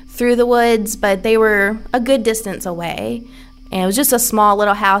through the woods, but they were a good distance away. And it was just a small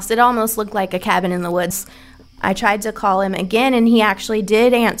little house. It almost looked like a cabin in the woods. I tried to call him again, and he actually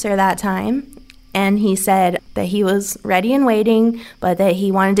did answer that time. And he said that he was ready and waiting, but that he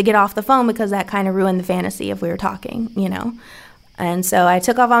wanted to get off the phone because that kind of ruined the fantasy if we were talking, And so I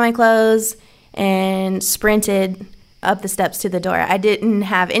took off all my clothes and sprinted up the steps to the door. I didn't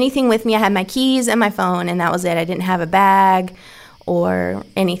have anything with me. I had my keys and my phone, and that was it. I didn't have a bag or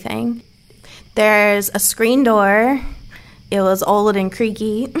anything. There's a screen door. It was old and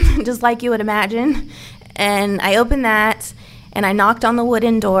creaky, just like you would imagine. And I opened that, and I knocked on the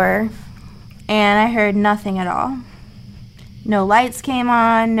wooden door, and I heard nothing at all. No lights came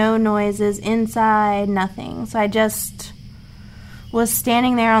on, no noises inside, nothing. So I just was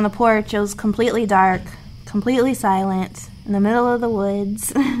standing there on the porch. It was completely dark, completely silent, in the middle of the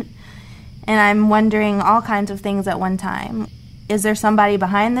woods. And I'm wondering all kinds of things at one time. Is there somebody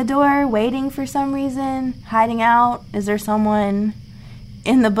behind the door waiting for some reason, hiding out? Is there someone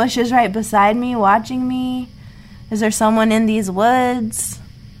in the bushes right beside me watching me? Is there someone in these woods?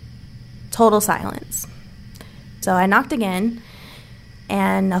 Total silence. So I knocked again,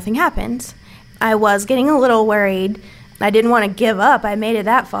 and nothing happened. I was getting a little worried. I didn't want to give up. I made it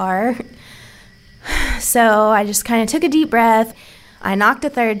that far. So I just kind of took a deep breath. I knocked a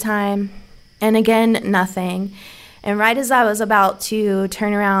third time, and again, nothing. And right as I was about to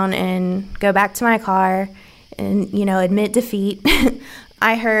turn around and go back to my car and, admit defeat,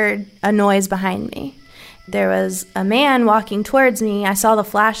 I heard a noise behind me. There was a man walking towards me. I saw the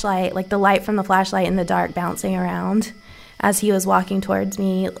flashlight, like the light from the flashlight in the dark bouncing around as he was walking towards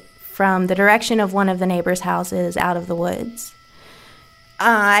me from the direction of one of the neighbors' houses out of the woods.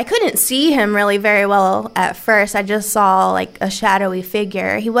 I couldn't see him really very well at first. I just saw like a shadowy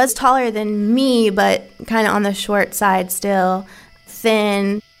figure. He was taller than me, but kind of on the short side still,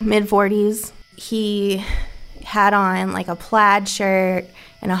 thin, mid-40s. He had on like a plaid shirt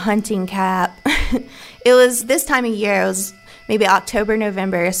and a hunting cap. It was this time of year. It was maybe October,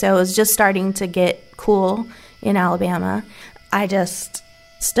 November, so it was just starting to get cool in Alabama. I just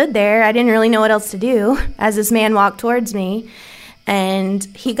stood there. I didn't really know what else to do as this man walked towards me. And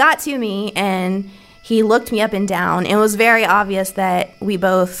he got to me, and he looked me up and down. It was very obvious that we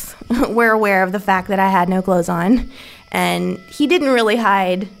both were aware of the fact that I had no clothes on. And he didn't really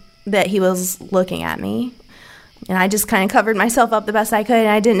hide that he was looking at me. And I just kind of covered myself up the best I could, and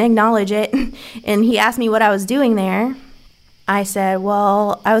I didn't acknowledge it. And he asked me what I was doing there. I said,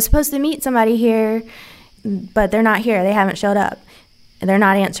 well, I was supposed to meet somebody here, but they're not here. They haven't showed up. And they're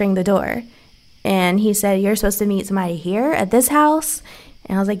not answering the door. And he said, you're supposed to meet somebody here at this house?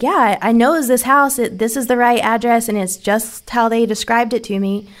 And I was like, yeah, I know it's this house. This is the right address, and it's just how they described it to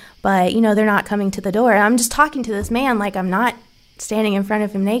me. But, they're not coming to the door. I'm just talking to this man like I'm not standing in front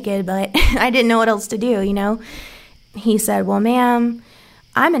of him naked, but I didn't know what else to do, He said, well, ma'am,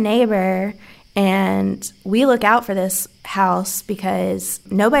 I'm a neighbor, and we look out for this house because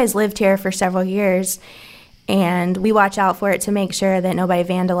nobody's lived here for several years. And we watch out for it to make sure that nobody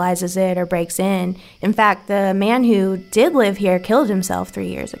vandalizes it or breaks in. In fact, the man who did live here killed himself 3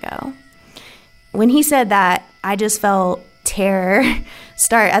 years ago. When he said that, I just felt terror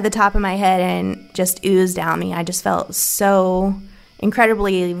start at the top of my head and just ooze down me. I just felt so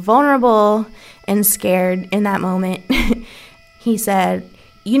incredibly vulnerable and scared in that moment. He said,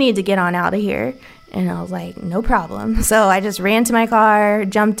 you need to get on out of here. And I was like, no problem. So I just ran to my car,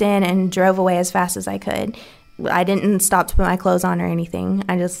 jumped in, and drove away as fast as I could. I didn't stop to put my clothes on or anything.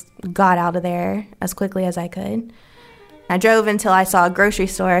 I just got out of there as quickly as I could. I drove until I saw a grocery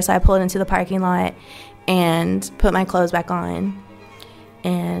store, so I pulled into the parking lot and put my clothes back on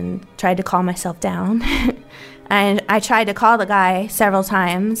and tried to calm myself down. And I tried to call the guy several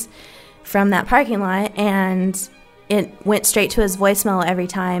times from that parking lot, and it went straight to his voicemail every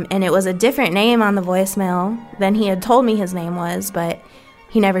time, and it was a different name on the voicemail than he had told me his name was, but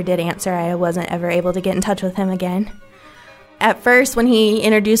he never did answer. I wasn't ever able to get in touch with him again. At first, when he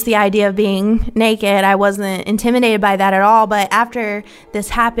introduced the idea of being naked, I wasn't intimidated by that at all, but after this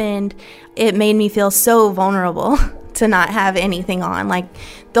happened, it made me feel so vulnerable to not have anything on. Like,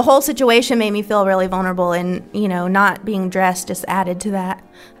 the whole situation made me feel really vulnerable, and, not being dressed just added to that.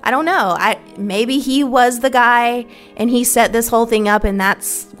 I don't know. Maybe he was the guy and he set this whole thing up, and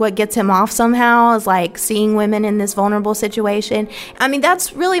that's what gets him off somehow, is like seeing women in this vulnerable situation. I mean,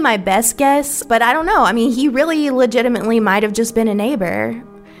 that's really my best guess, but I don't know. I mean, he really legitimately might have just been a neighbor.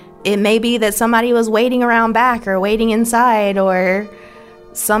 It may be that somebody was waiting around back or waiting inside, or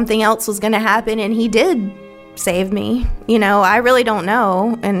something else was going to happen and he did save me. I really don't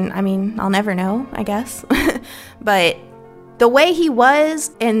know. And I mean, I'll never know, I guess. But the way he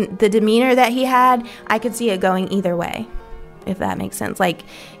was and the demeanor that he had, I could see it going either way, if that makes sense. Like,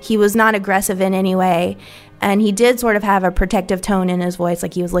 he was not aggressive in any way, and he did sort of have a protective tone in his voice,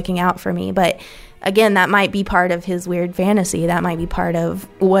 like he was looking out for me. But again, that might be part of his weird fantasy. That might be part of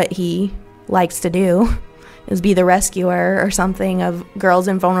what he likes to do, is be the rescuer or something of girls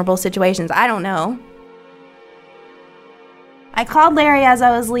in vulnerable situations. I don't know. I called Larry as I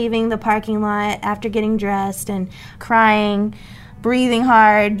was leaving the parking lot after getting dressed and crying, breathing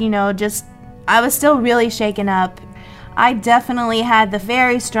hard, I was still really shaken up. I definitely had the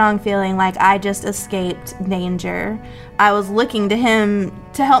very strong feeling like I just escaped danger. I was looking to him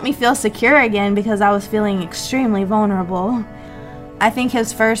to help me feel secure again because I was feeling extremely vulnerable. I think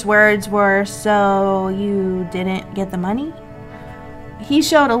his first words were, "So you didn't get the money?" He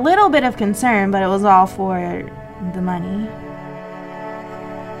showed a little bit of concern, but it was all for the money.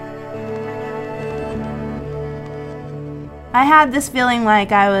 I had this feeling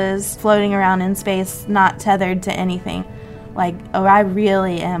like I was floating around in space, not tethered to anything. Like, oh, I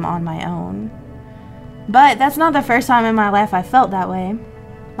really am on my own. But that's not the first time in my life I felt that way.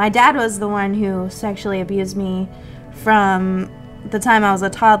 My dad was the one who sexually abused me from the time I was a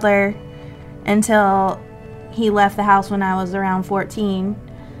toddler until he left the house when I was around 14.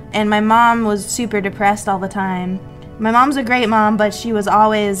 And my mom was super depressed all the time. My mom's a great mom, but she was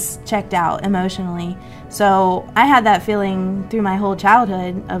always checked out emotionally. So I had that feeling through my whole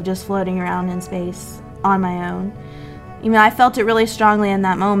childhood of just floating around in space on my own. I felt it really strongly in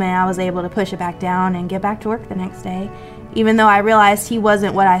that moment. I was able to push it back down and get back to work the next day. Even though I realized he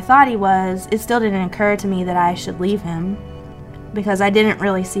wasn't what I thought he was, it still didn't occur to me that I should leave him because I didn't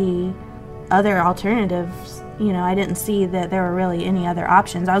really see other alternatives. I didn't see that there were really any other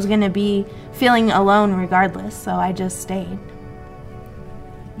options. I was going to be feeling alone regardless, so I just stayed.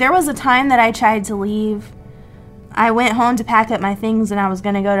 There was a time that I tried to leave. I went home to pack up my things and I was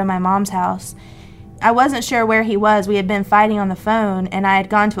going to go to my mom's house. I wasn't sure where he was. We had been fighting on the phone and I had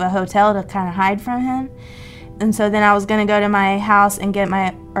gone to a hotel to kind of hide from him. And so then I was going to go to my house and get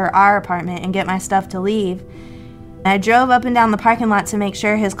our apartment and get my stuff to leave. I drove up and down the parking lot to make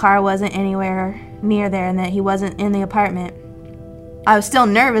sure his car wasn't anywhere near there and that he wasn't in the apartment. I was still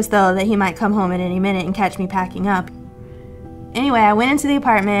nervous though that he might come home at any minute and catch me packing up. Anyway, I went into the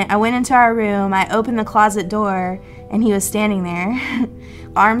apartment, I went into our room, I opened the closet door, and he was standing there,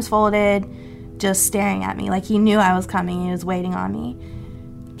 arms folded, just staring at me, like he knew I was coming, he was waiting on me.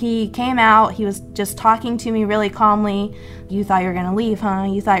 He came out, he was just talking to me really calmly. "You thought you were gonna leave, huh?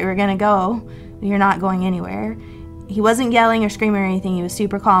 You thought you were gonna go. You're not going anywhere." He wasn't yelling or screaming or anything, he was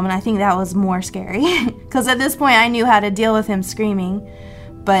super calm, and I think that was more scary. Because at this point, I knew how to deal with him screaming,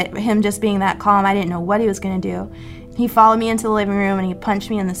 but him just being that calm, I didn't know what he was gonna do. He followed me into the living room and he punched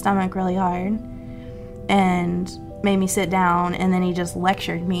me in the stomach really hard and made me sit down, and then he just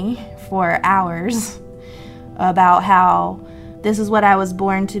lectured me for hours about how this is what I was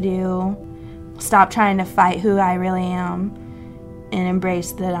born to do, stop trying to fight who I really am, and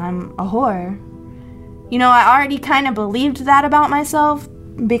embrace that I'm a whore. I already kind of believed that about myself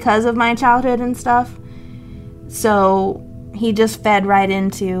because of my childhood and stuff, so he just fed right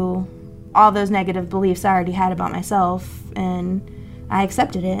into all those negative beliefs I already had about myself, and I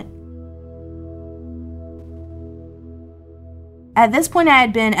accepted it. At this point, I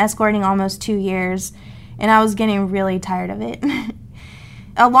had been escorting almost 2 years, and I was getting really tired of it.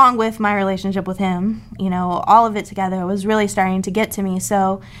 Along with my relationship with him, all of it together was really starting to get to me.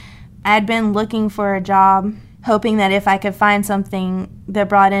 So I had been looking for a job, hoping that if I could find something that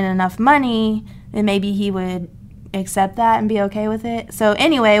brought in enough money, then maybe he would accept that and be okay with it. So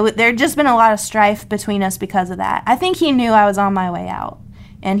anyway, there had just been a lot of strife between us because of that. I think he knew I was on my way out,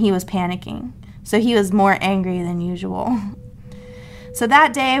 and he was panicking. So he was more angry than usual. So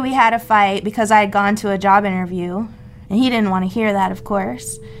that day we had a fight because I had gone to a job interview, and he didn't want to hear that, of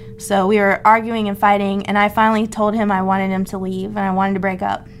course. So we were arguing and fighting, and I finally told him I wanted him to leave and I wanted to break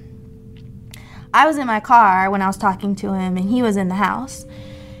up. I was in my car when I was talking to him, and he was in the house.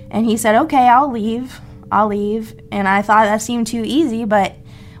 And he said, "Okay, I'll leave. And I thought that seemed too easy, but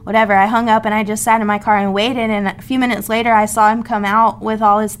whatever. I hung up and I just sat in my car and waited, and a few minutes later I saw him come out with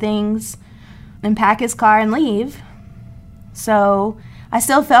all his things and pack his car and leave. So I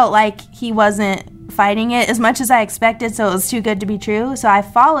still felt like he wasn't fighting it as much as I expected, so it was too good to be true. So I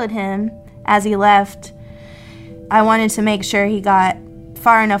followed him as he left. I wanted to make sure he got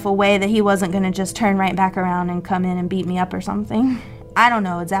far enough away that he wasn't going to just turn right back around and come in and beat me up or something. I don't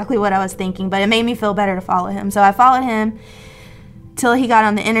know exactly what I was thinking, but it made me feel better to follow him. So I followed him till he got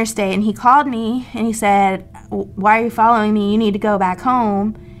on the interstate, and he called me and he said, "Why are you following me? You need to go back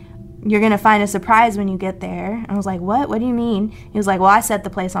home. You're going to find a surprise when you get there." I was like, "What? What do you mean?" He was like, "Well, I set the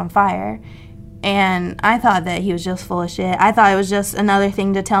place on fire." And I thought that he was just full of shit. I thought it was just another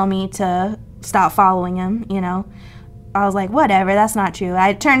thing to tell me to stop following him, I was like, whatever, that's not true.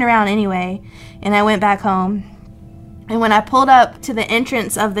 I turned around anyway, and I went back home. And when I pulled up to the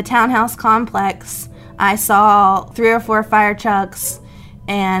entrance of the townhouse complex, I saw 3 or 4 fire trucks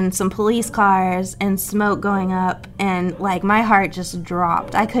and some police cars and smoke going up, and my heart just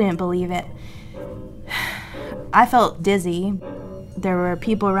dropped. I couldn't believe it. I felt dizzy. There were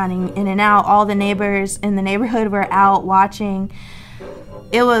people running in and out. All the neighbors in the neighborhood were out watching.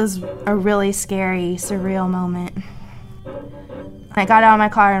 It was a really scary, surreal moment. I got out of my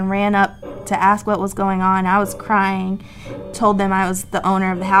car and ran up to ask what was going on. I was crying, told them I was the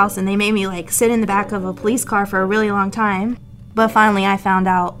owner of the house, and they made me sit in the back of a police car for a really long time. But finally I found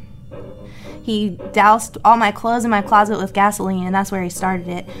out. He doused all my clothes in my closet with gasoline, and that's where he started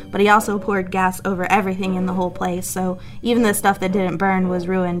it. But he also poured gas over everything in the whole place, so even the stuff that didn't burn was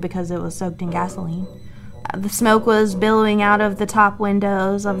ruined because it was soaked in gasoline. The smoke was billowing out of the top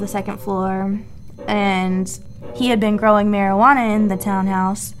windows of the second floor, and he had been growing marijuana in the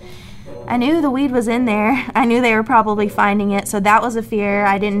townhouse. I knew the weed was in there. I knew they were probably finding it, so that was a fear.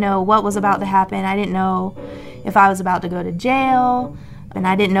 I didn't know what was about to happen. I didn't know if I was about to go to jail, and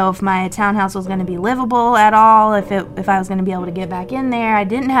I didn't know if my townhouse was going to be livable at all, if I was going to be able to get back in there. I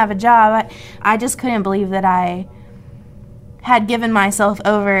didn't have a job. I just couldn't believe that I had given myself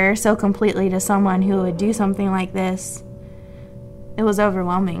over so completely to someone who would do something like this, it was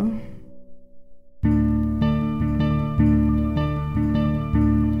overwhelming.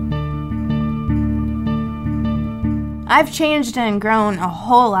 I've changed and grown a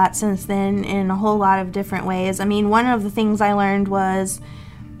whole lot since then in a whole lot of different ways. I mean, one of the things I learned was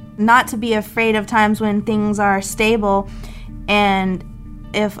not to be afraid of times when things are stable, and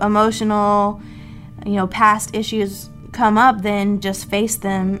if emotional, past issues come up, then just face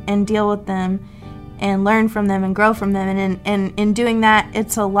them and deal with them and learn from them and grow from them. And in doing that,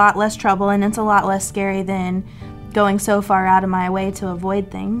 it's a lot less trouble and it's a lot less scary than going so far out of my way to avoid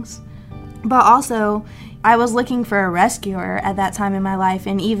things. But also, I was looking for a rescuer at that time in my life,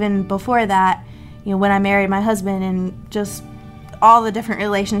 and even before that, when I married my husband and just all the different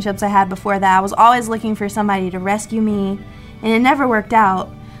relationships I had before that, I was always looking for somebody to rescue me, and it never worked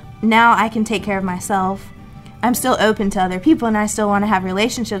out. Now I can take care of myself. I'm still open to other people and I still want to have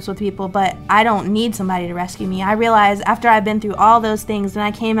relationships with people, but I don't need somebody to rescue me. I realized after I've been through all those things and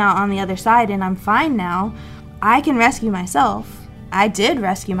I came out on the other side and I'm fine now, I can rescue myself. I did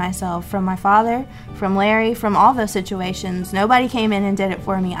rescue myself from my father, from Larry, from all those situations. Nobody came in and did it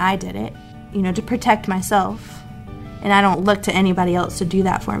for me. I did it, to protect myself. And I don't look to anybody else to do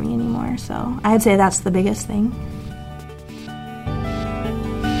that for me anymore. So I'd say that's the biggest thing.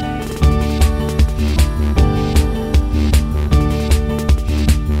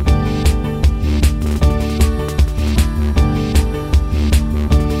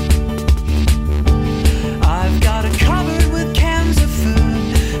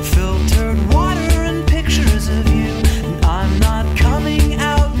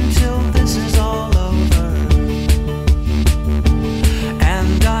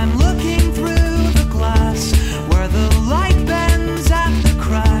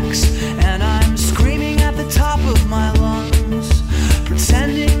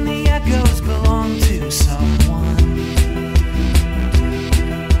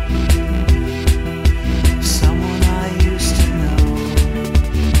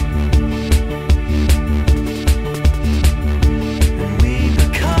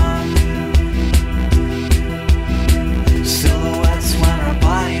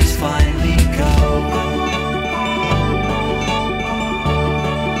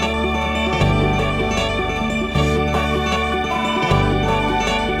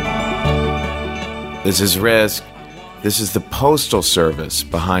 This is Risk. This is the Postal Service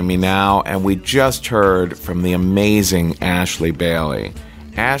behind me now, and we just heard from the amazing Ashley Bailey.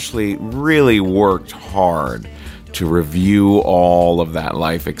 Ashley really worked hard to review all of that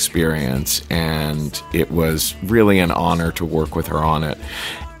life experience, and it was really an honor to work with her on it.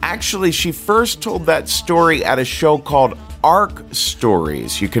 Actually, she first told that story at a show called Arc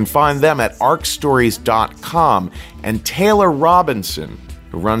Stories. You can find them at arcstories.com, and Taylor Robinson,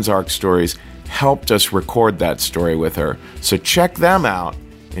 who runs Arc Stories, helped us record that story with her. So check them out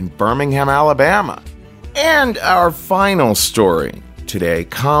in Birmingham, Alabama. And our final story today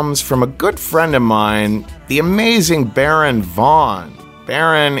comes from a good friend of mine, the amazing Baron Vaughn.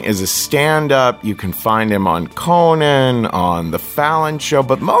 Baron is a stand-up. You can find him on Conan, on The Fallon Show,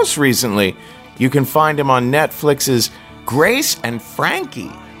 but most recently, you can find him on Netflix's Grace and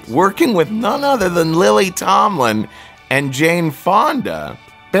Frankie, working with none other than Lily Tomlin and Jane Fonda.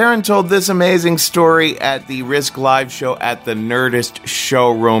 Baron told this amazing story at the Risk Live show at the Nerdist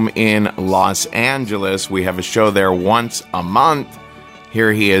Showroom in Los Angeles. We have a show there once a month.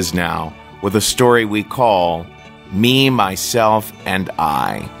 Here he is now with a story we call Me, Myself, and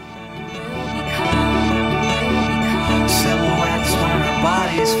I. Silhouettes when our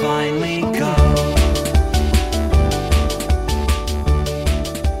bodies finally go.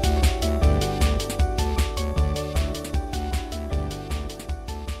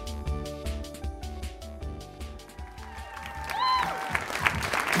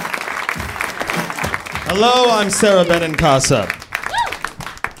 Hello, I'm Sarah Benincasa.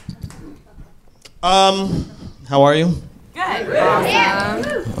 How are you? Good.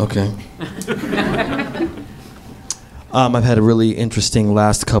 Awesome. Okay. I've had a really interesting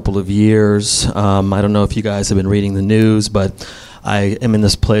last couple of years. I don't know if you guys have been reading the news, but I am in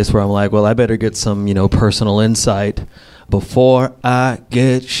this place where I'm like, well, I better get some, personal insight before I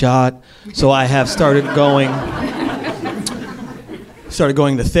get shot. So I have started going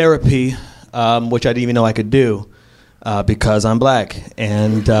to therapy, which I didn't even know I could do because I'm black,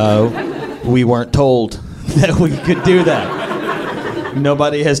 and we weren't told that we could do that.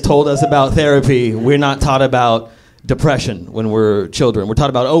 Nobody has told us about therapy. We're not taught about depression when we're children. We're taught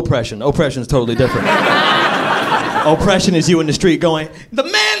about oppression. Oppression is totally different. Oppression is you in the street going, the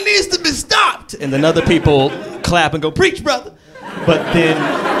man needs to be stopped, and then other people clap and go, preach, brother. But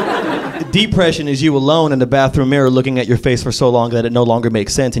then depression is you alone in the bathroom mirror looking at your face for so long that it no longer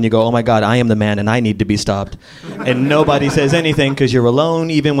makes sense. And you go, oh my God, I am the man and I need to be stopped. And nobody says anything because you're alone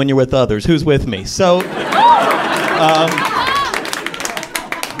even when you're with others. Who's with me? So,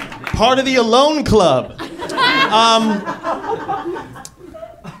 part of the alone club.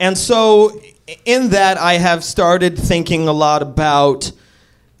 And so in that, I have started thinking a lot about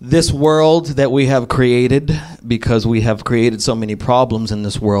this world that we have created, because we have created so many problems in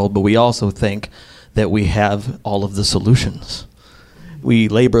this world, but we also think that we have all of the solutions. We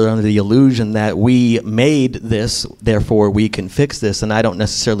labor under the illusion that we made this, therefore we can fix this, and I don't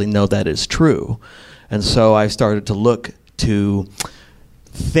necessarily know that is true. And so I started to look to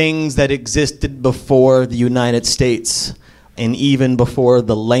things that existed before the United States and even before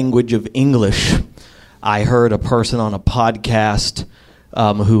the language of English. I heard a person on a podcast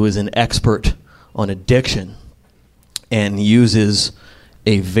who is an expert on addiction and uses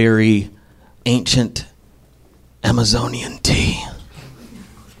a very ancient Amazonian tea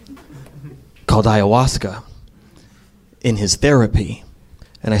called ayahuasca in his therapy.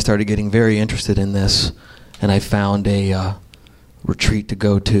 And I started getting very interested in this, and I found a retreat to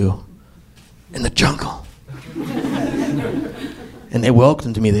go to in the jungle. And they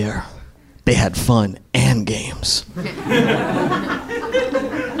welcomed me there. They had fun and games.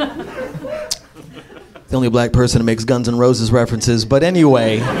 The only black person who makes Guns N' Roses references, but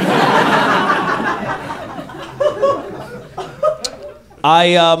anyway.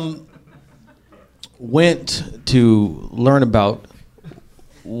 I went to learn about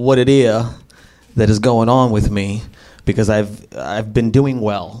what it is that is going on with me, because I've been doing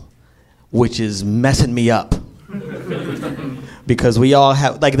well, which is messing me up. Because we all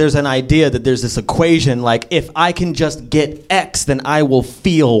have, like, there's an idea that there's this equation, like, if I can just get X, then I will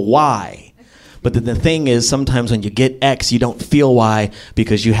feel Y. But the thing is, sometimes when you get X, you don't feel Y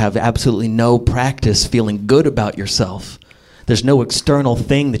because you have absolutely no practice feeling good about yourself. There's no external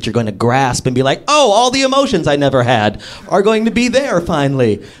thing that you're going to grasp and be like, oh, all the emotions I never had are going to be there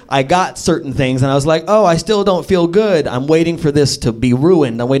finally. I got certain things and I was like, oh, I still don't feel good. I'm waiting for this to be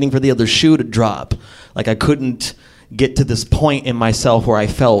ruined. I'm waiting for the other shoe to drop. Like, I couldn't get to this point in myself where I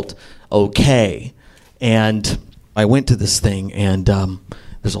felt okay. And I went to this thing, and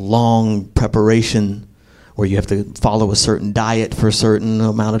there's a long preparation where you have to follow a certain diet for a certain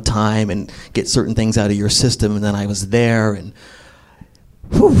amount of time and get certain things out of your system. And then I was there, and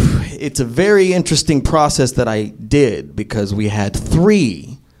it's a very interesting process that I did, because we had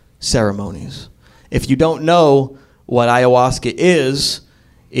 3 ceremonies. If you don't know what ayahuasca is,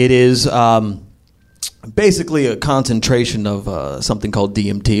 it is basically a concentration of something called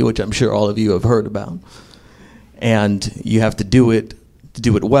DMT, which I'm sure all of you have heard about. And you have to do it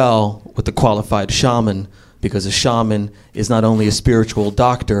well with a qualified shaman, because a shaman is not only a spiritual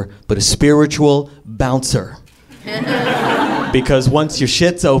doctor, but a spiritual bouncer. Because once your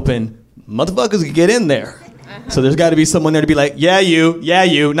shit's open, motherfuckers can get in there. So there's got to be someone there to be like, yeah, you,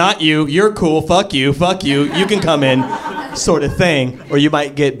 not you, you're cool, fuck you, you can come in, sort of thing. Or you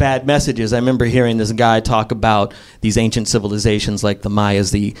might get bad messages. I remember hearing this guy talk about these ancient civilizations like the Mayas,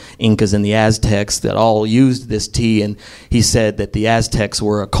 the Incas, and the Aztecs that all used this tea, and he said that the Aztecs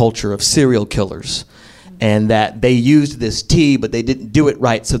were a culture of serial killers, and that they used this tea, but they didn't do it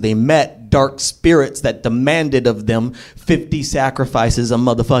right, so they met dark spirits that demanded of them 50 sacrifices a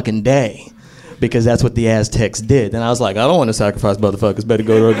motherfucking day, because that's what the Aztecs did. And I was like, I don't want to sacrifice motherfuckers, better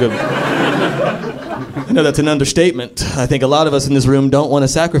go to a good... I know that's an understatement. I think a lot of us in this room don't want to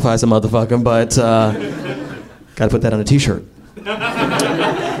sacrifice a motherfucker, but gotta put that on a t-shirt.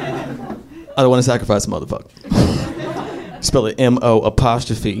 I don't want to sacrifice a motherfucker. Spell it M-O''ER,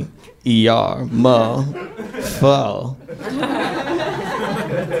 ma-fa.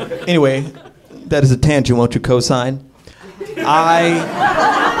 Anyway, that is a tangent. Won't you co-sign? I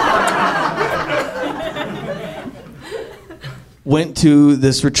went to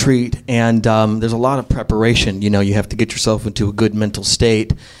this retreat, and there's a lot of preparation. You know, you have to get yourself into a good mental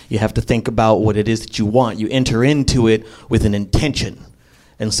state. You have to think about what it is that you want. You enter into it with an intention.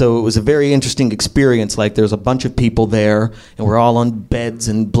 And so it was a very interesting experience. Like, there's a bunch of people there, and we're all on beds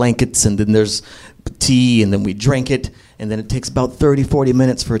and blankets, and then there's tea, and then we drink it, and then it takes about 30, 40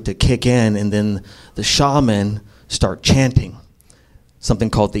 minutes for it to kick in, and then the shaman start chanting something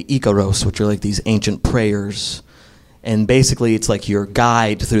called the Icaros, which are like these ancient prayers. And basically, it's like your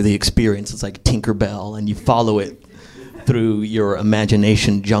guide through the experience. It's like Tinkerbell, and you follow it through your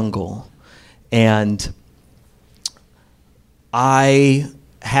imagination jungle. And I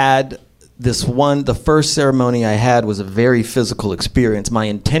had the first ceremony I had was a very physical experience. My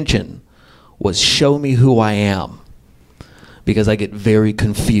intention was show me who I am, because I get very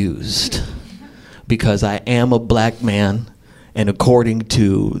confused, because I am a black man, and according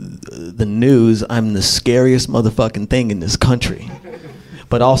to the news, I'm the scariest motherfucking thing in this country.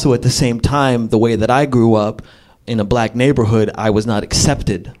 But also at the same time, the way that I grew up in a black neighborhood, I was not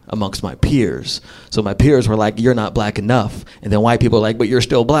accepted amongst my peers. So my peers were like, you're not black enough. And then white people were like, but you're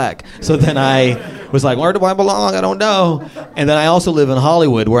still black. So then I was like, where do I belong? I don't know. And then I also live in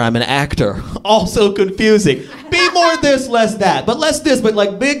Hollywood where I'm an actor. Also confusing. Be more this, less that. But less this, but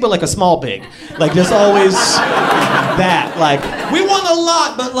like big, but like a small big. Like just always that. Like, we want a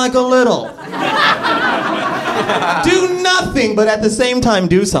lot, but like a little. Do nothing, but at the same time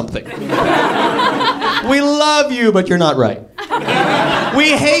do something. We love you, but you're not right. We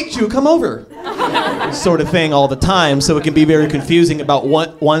hate you, come over. Sort of thing all the time, so it can be very confusing about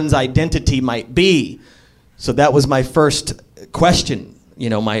what one's identity might be. So that was my first question,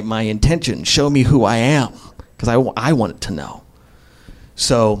 my intention. Show me who I am, because I wanted to know.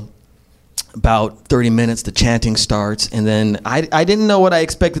 So about 30 minutes, the chanting starts, and then I didn't know what I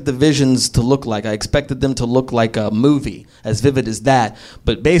expected the visions to look like. I expected them to look like a movie, as vivid as that.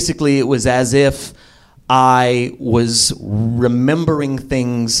 But basically, it was as if I was remembering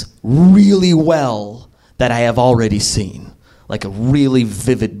things really well that I have already seen, like a really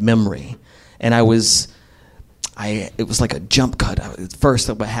vivid memory. And it was like a jump cut. At first,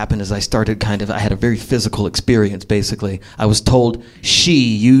 what happened is I had a very physical experience, basically. I was told,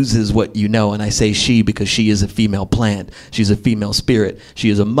 she uses what you know, and I say she because she is a female plant. She's a female spirit. She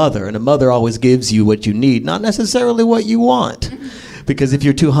is a mother, and a mother always gives you what you need, not necessarily what you want. Because if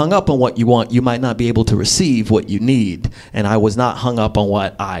you're too hung up on what you want, you might not be able to receive what you need. And I was not hung up on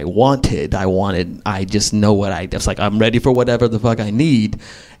what I wanted. I just know what it's like, I'm ready for whatever the fuck I need.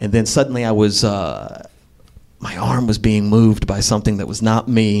 And then suddenly I was, my arm was being moved by something that was not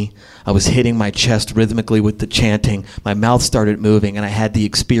me. I was hitting my chest rhythmically with the chanting. My mouth started moving, and I had the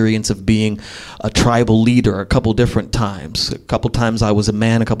experience of being a tribal leader a couple different times. A couple times I was a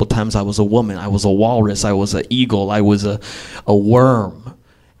man, a couple times I was a woman. I was a walrus, I was an eagle, I was a worm.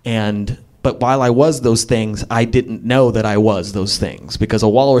 But while I was those things, I didn't know that I was those things, because a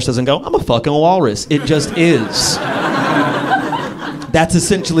walrus doesn't go, I'm a fucking walrus. It just is. That's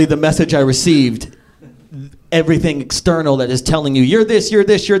essentially the message I received. Everything external that is telling you, you're this, you're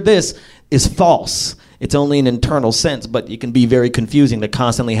this, you're this, is false. It's only an internal sense, but it can be very confusing to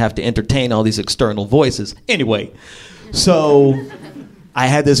constantly have to entertain all these external voices. Anyway, so I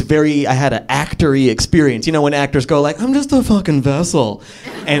had an actor-y experience. You know when actors go like, I'm just a fucking vessel.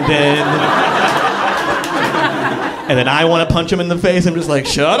 And then I want to punch him in the face. I'm just like,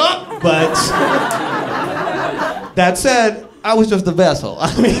 shut up. But that said, I was just a vessel.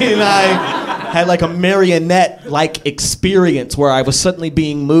 I mean, I had like a marionette-like experience where I was suddenly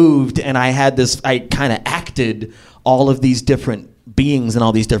being moved, and I kind of acted all of these different beings and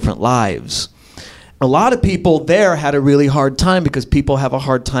all these different lives. A lot of people there had a really hard time, because people have a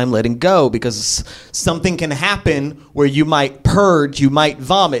hard time letting go, because something can happen where you might purge, you might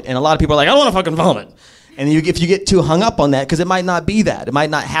vomit, and a lot of people are like, I don't want to fucking vomit. And if you get too hung up on that, because it might not be that. It might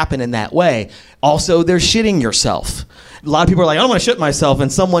not happen in that way. Also, they're shitting yourself. A lot of people are like, I don't want to shit myself.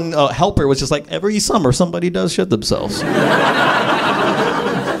 And someone, a helper, was just like, every summer somebody does shit themselves. It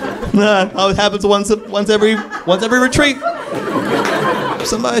happens once every retreat.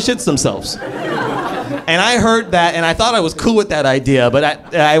 Somebody shits themselves. And I heard that, and I thought I was cool with that idea, but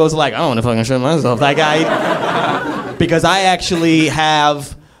I was like, I don't want to fucking shit myself. Because I actually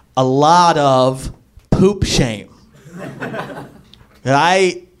have a lot of poop shame. And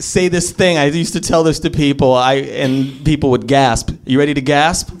I say this thing, I used to tell this to people, and people would gasp. You ready to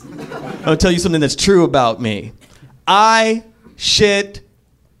gasp? I'll tell you something that's true about me. I shit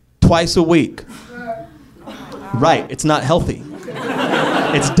twice a week. Right, it's not healthy.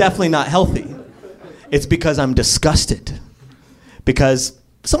 It's definitely not healthy. It's because I'm disgusted. Because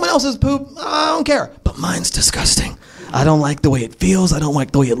someone else's poop, I don't care. But mine's disgusting. I don't like the way it feels. I don't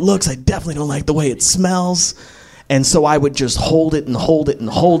like the way it looks. I definitely don't like the way it smells. And so I would just hold it and hold it and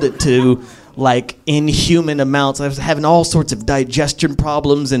hold it to like inhuman amounts. I was having all sorts of digestion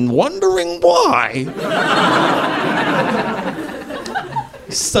problems and wondering why.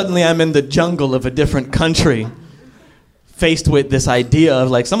 Suddenly I'm in the jungle of a different country, faced with this idea of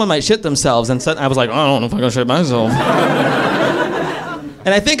like someone might shit themselves, and suddenly I was like, I don't know if I'm gonna shit myself.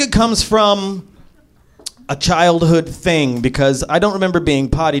 And I think it comes from a childhood thing, because I don't remember being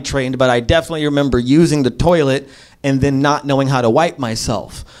potty trained, but I definitely remember using the toilet and then not knowing how to wipe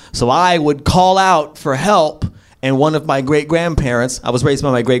myself. So I would call out for help, and one of my great-grandparents, I was raised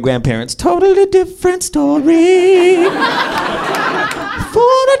by my great-grandparents, totally different story. for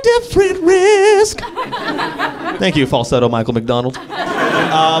a different risk. Thank you, falsetto Michael McDonald.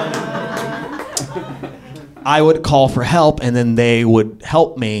 I would call for help, and then they would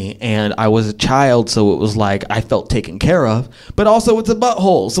help me, and I was a child, so it was like I felt taken care of, but also it's a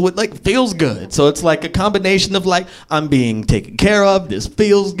butthole, so it like feels good. So it's like a combination of like, I'm being taken care of, this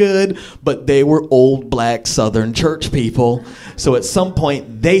feels good, but they were old black Southern church people, so at some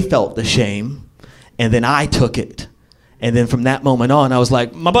point they felt the shame, and then I took it. And then from that moment on, I was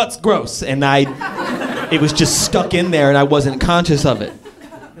like, my butt's gross, and it was just stuck in there, and I wasn't conscious of it.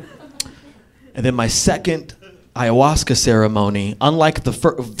 And then my second ayahuasca ceremony, unlike the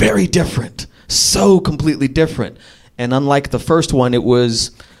first, very different, so completely different. And unlike the first one,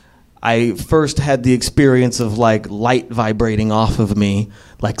 I first had the experience of like light vibrating off of me,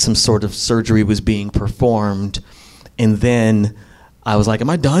 like some sort of surgery was being performed. And then I was like, am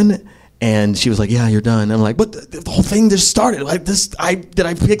I done? And she was like, yeah, you're done. And I'm like, but the whole thing just started like this. Did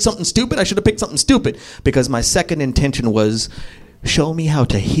I pick something stupid? I should have picked something stupid, because my second intention was, show me how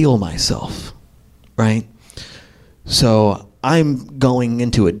to heal myself. Right? So I'm going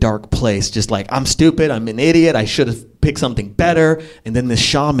into a dark place, just like, I'm stupid, I'm an idiot, I should have picked something better. And then this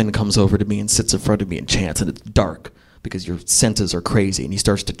shaman comes over to me and sits in front of me and chants, and it's dark because your senses are crazy, and he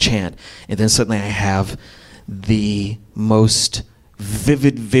starts to chant. And then suddenly I have the most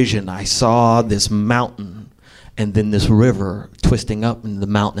vivid vision. I saw this mountain and then this river twisting up, and the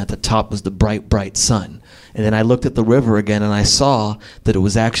mountain at the top was the bright, bright sun. And then I looked at the river again, and I saw that it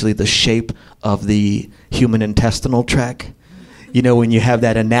was actually the shape of the human intestinal tract. You know, when you have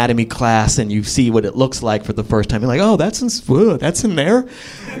that anatomy class and you see what it looks like for the first time, you're like, oh, that's in there.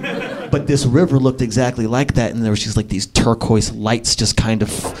 But this river looked exactly like that, and there was just like these turquoise lights just kind of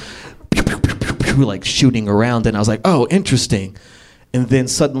like shooting around, and I was like, oh, interesting. And then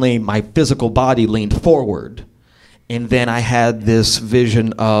suddenly my physical body leaned forward. And then I had this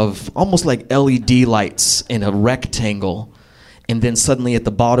vision of almost like LED lights in a rectangle. And then suddenly at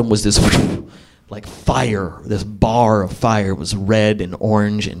the bottom was this like fire, this bar of fire. It was red and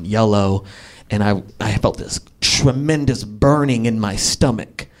orange and yellow. And I felt this tremendous burning in my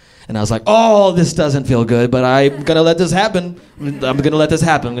stomach. And I was like, oh, this doesn't feel good, but I'm going to let this happen. I'm going to let this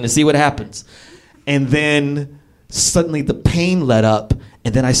happen. I'm going to see what happens. And then suddenly the pain let up.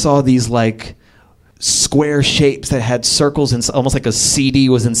 And then I saw these like square shapes that had circles, and almost like a CD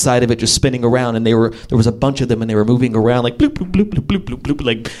was inside of it, just spinning around. And there was a bunch of them, and they were moving around like bloop, bloop, bloop, bloop, bloop, bloop, bloop,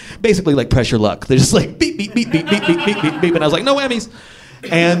 like basically like pressure luck. They're just like beep, beep, beep, beep, beep, beep, beep, beep, beep. And I was like, no whammies.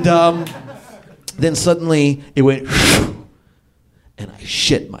 And then suddenly it went, and I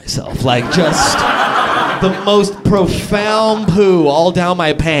shit myself, like just the most profound poo all down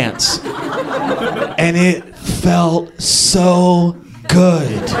my pants. And it felt so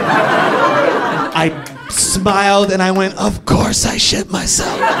good. I smiled and I went, of course I shit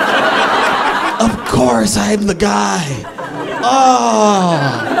myself. Of course I'm the guy.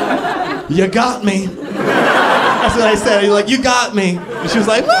 Oh, you got me. That's what I said. You're like, you got me. And she was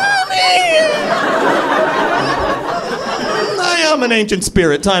like, Mommy! I am an ancient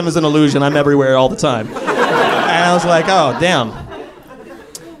spirit. Time is an illusion. I'm everywhere all the time. And I was like, oh, damn.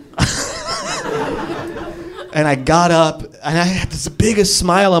 And I got up, and I had this biggest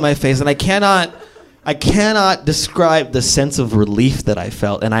smile on my face, and I cannot describe the sense of relief that I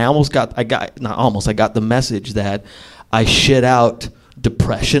felt. And I got the message that I shit out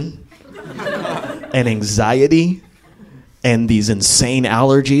depression and anxiety and these insane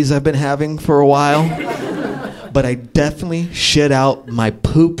allergies I've been having for a while. But I definitely shit out my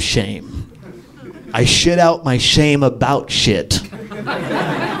poop shame. I shit out my shame about shit.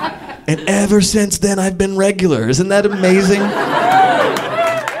 And ever since then, I've been regular. Isn't that amazing?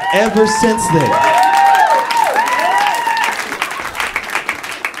 Ever since then.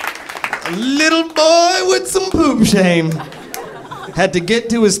 A little boy with some poop shame had to get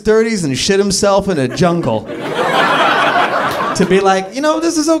to his 30s and shit himself in a jungle. To be like,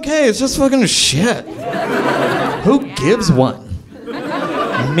 this is okay. It's just fucking shit. Who gives one?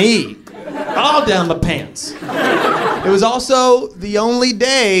 Me. All down my pants. It was also the only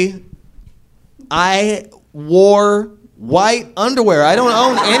day I wore white underwear. I don't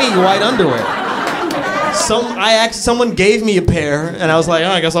own any white underwear. Someone gave me a pair, and I was like, oh,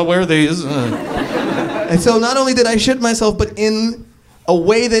 I guess I'll wear these. And so not only did I shit myself, but in a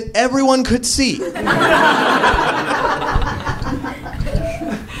way that everyone could see.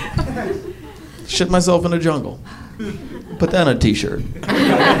 Shit myself in a jungle. Put that on a t-shirt.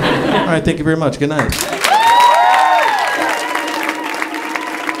 All right, thank you very much. Good night.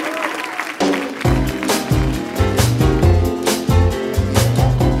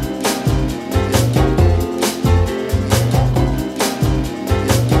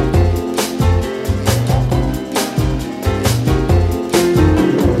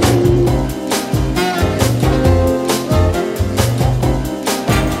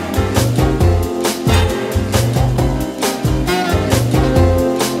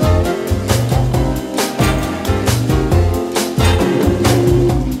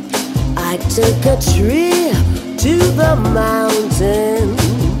 took a trip to the mountain.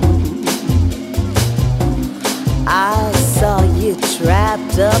 I saw you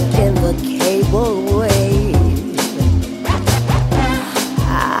trapped up in the cableway.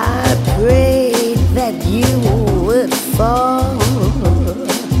 I prayed that you would fall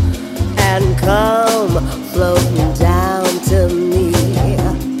and come floating down to me.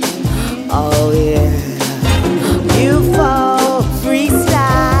 Oh yeah, you fall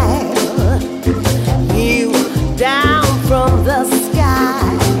freestyle, you down from the sky.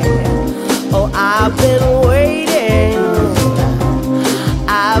 Oh, I've been waiting,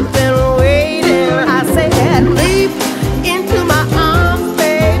 I've been waiting. I said, leap into my arms,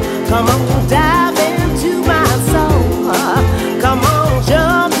 babe. Come on, dive into my soul. Come on,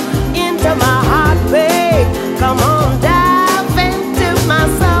 jump into my heart, babe. Come on, dive into my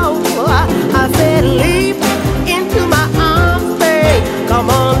soul. I said, leap into my arms, babe. Come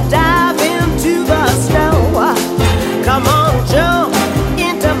on, dive into the snow. Come on, jump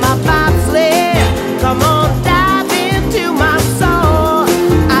into my bobsled. Come on, dive into my soul.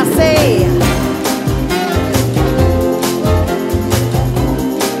 I say,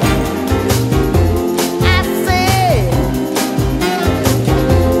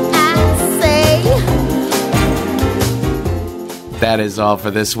 That is all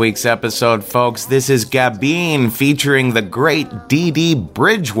for this week's episode, folks. This is Gabine featuring the great Dee Dee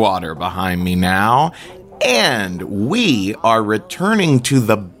Bridgewater behind me now. And we are returning to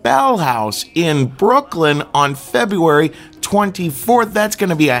the Bell House in Brooklyn on February 24th. That's going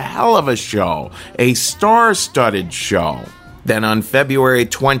to be a hell of a show, a star-studded show. Then on February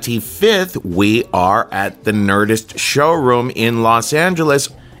 25th, we are at the Nerdist Showroom in Los Angeles.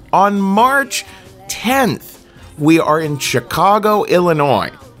 On March 10th, we are in Chicago,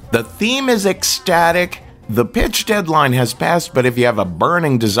 Illinois. The theme is ecstatic. The pitch deadline has passed, but if you have a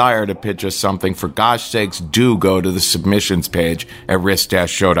burning desire to pitch us something, for gosh sakes, do go to the submissions page at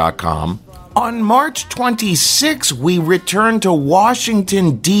risk-show.com. On March 26th, we return to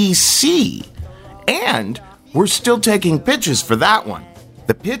Washington, D.C., and we're still taking pitches for that one.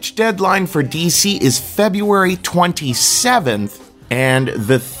 The pitch deadline for D.C. is February 27th, and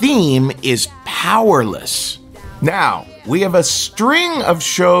the theme is powerless. Now, we have a string of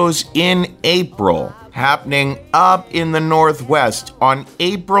shows in April happening up in the Northwest. On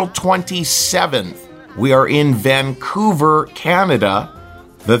April 27th, we are in Vancouver, Canada.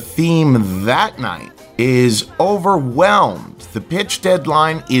 The theme that night is Overwhelmed. The pitch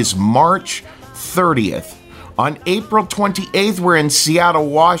deadline is March 30th. On April 28th, we're in Seattle,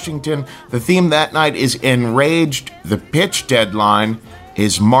 Washington. The theme that night is Enraged. The pitch deadline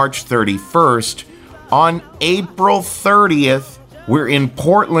is March 31st. On April 30th, we're in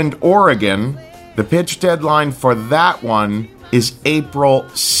Portland, Oregon. The pitch deadline for that one is April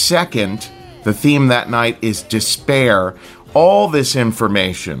 2nd. The theme that night is Despair. All this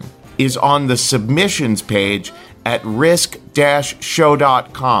information is on the submissions page at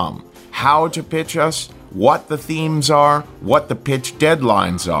risk-show.com. How to pitch us, what the themes are, what the pitch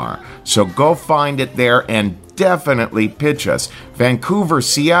deadlines are. So go find it there and definitely pitch us. Vancouver,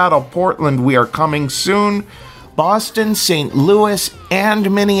 Seattle, Portland, we are coming soon. Boston, St. Louis, and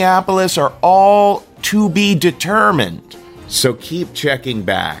Minneapolis are all to be determined. So keep checking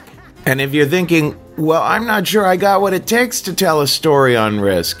back. And if you're thinking, well, I'm not sure I got what it takes to tell a story on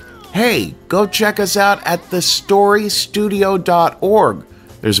Risk, hey, go check us out at thestorystudio.org.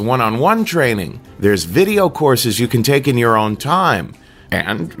 There's one-on-one training. There's video courses you can take in your own time.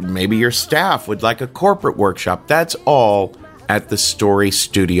 And maybe your staff would like a corporate workshop. That's all at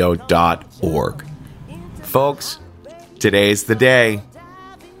thestorystudio.org. Folks, today's the day.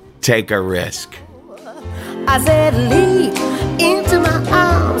 Take a risk. I said, leap into my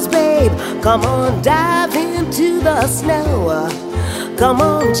arms, babe. Come on, dive into the snow. Come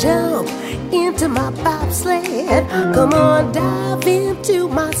on, jump into my bobsled. Come on, dive into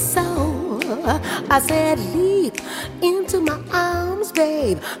my soul. I said, leap into my arms,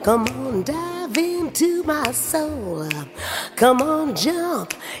 babe. Come on, dive into my soul. Come on,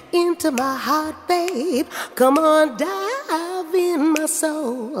 jump into my heart, babe. Come on, dive in my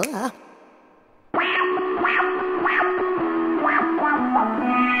soul.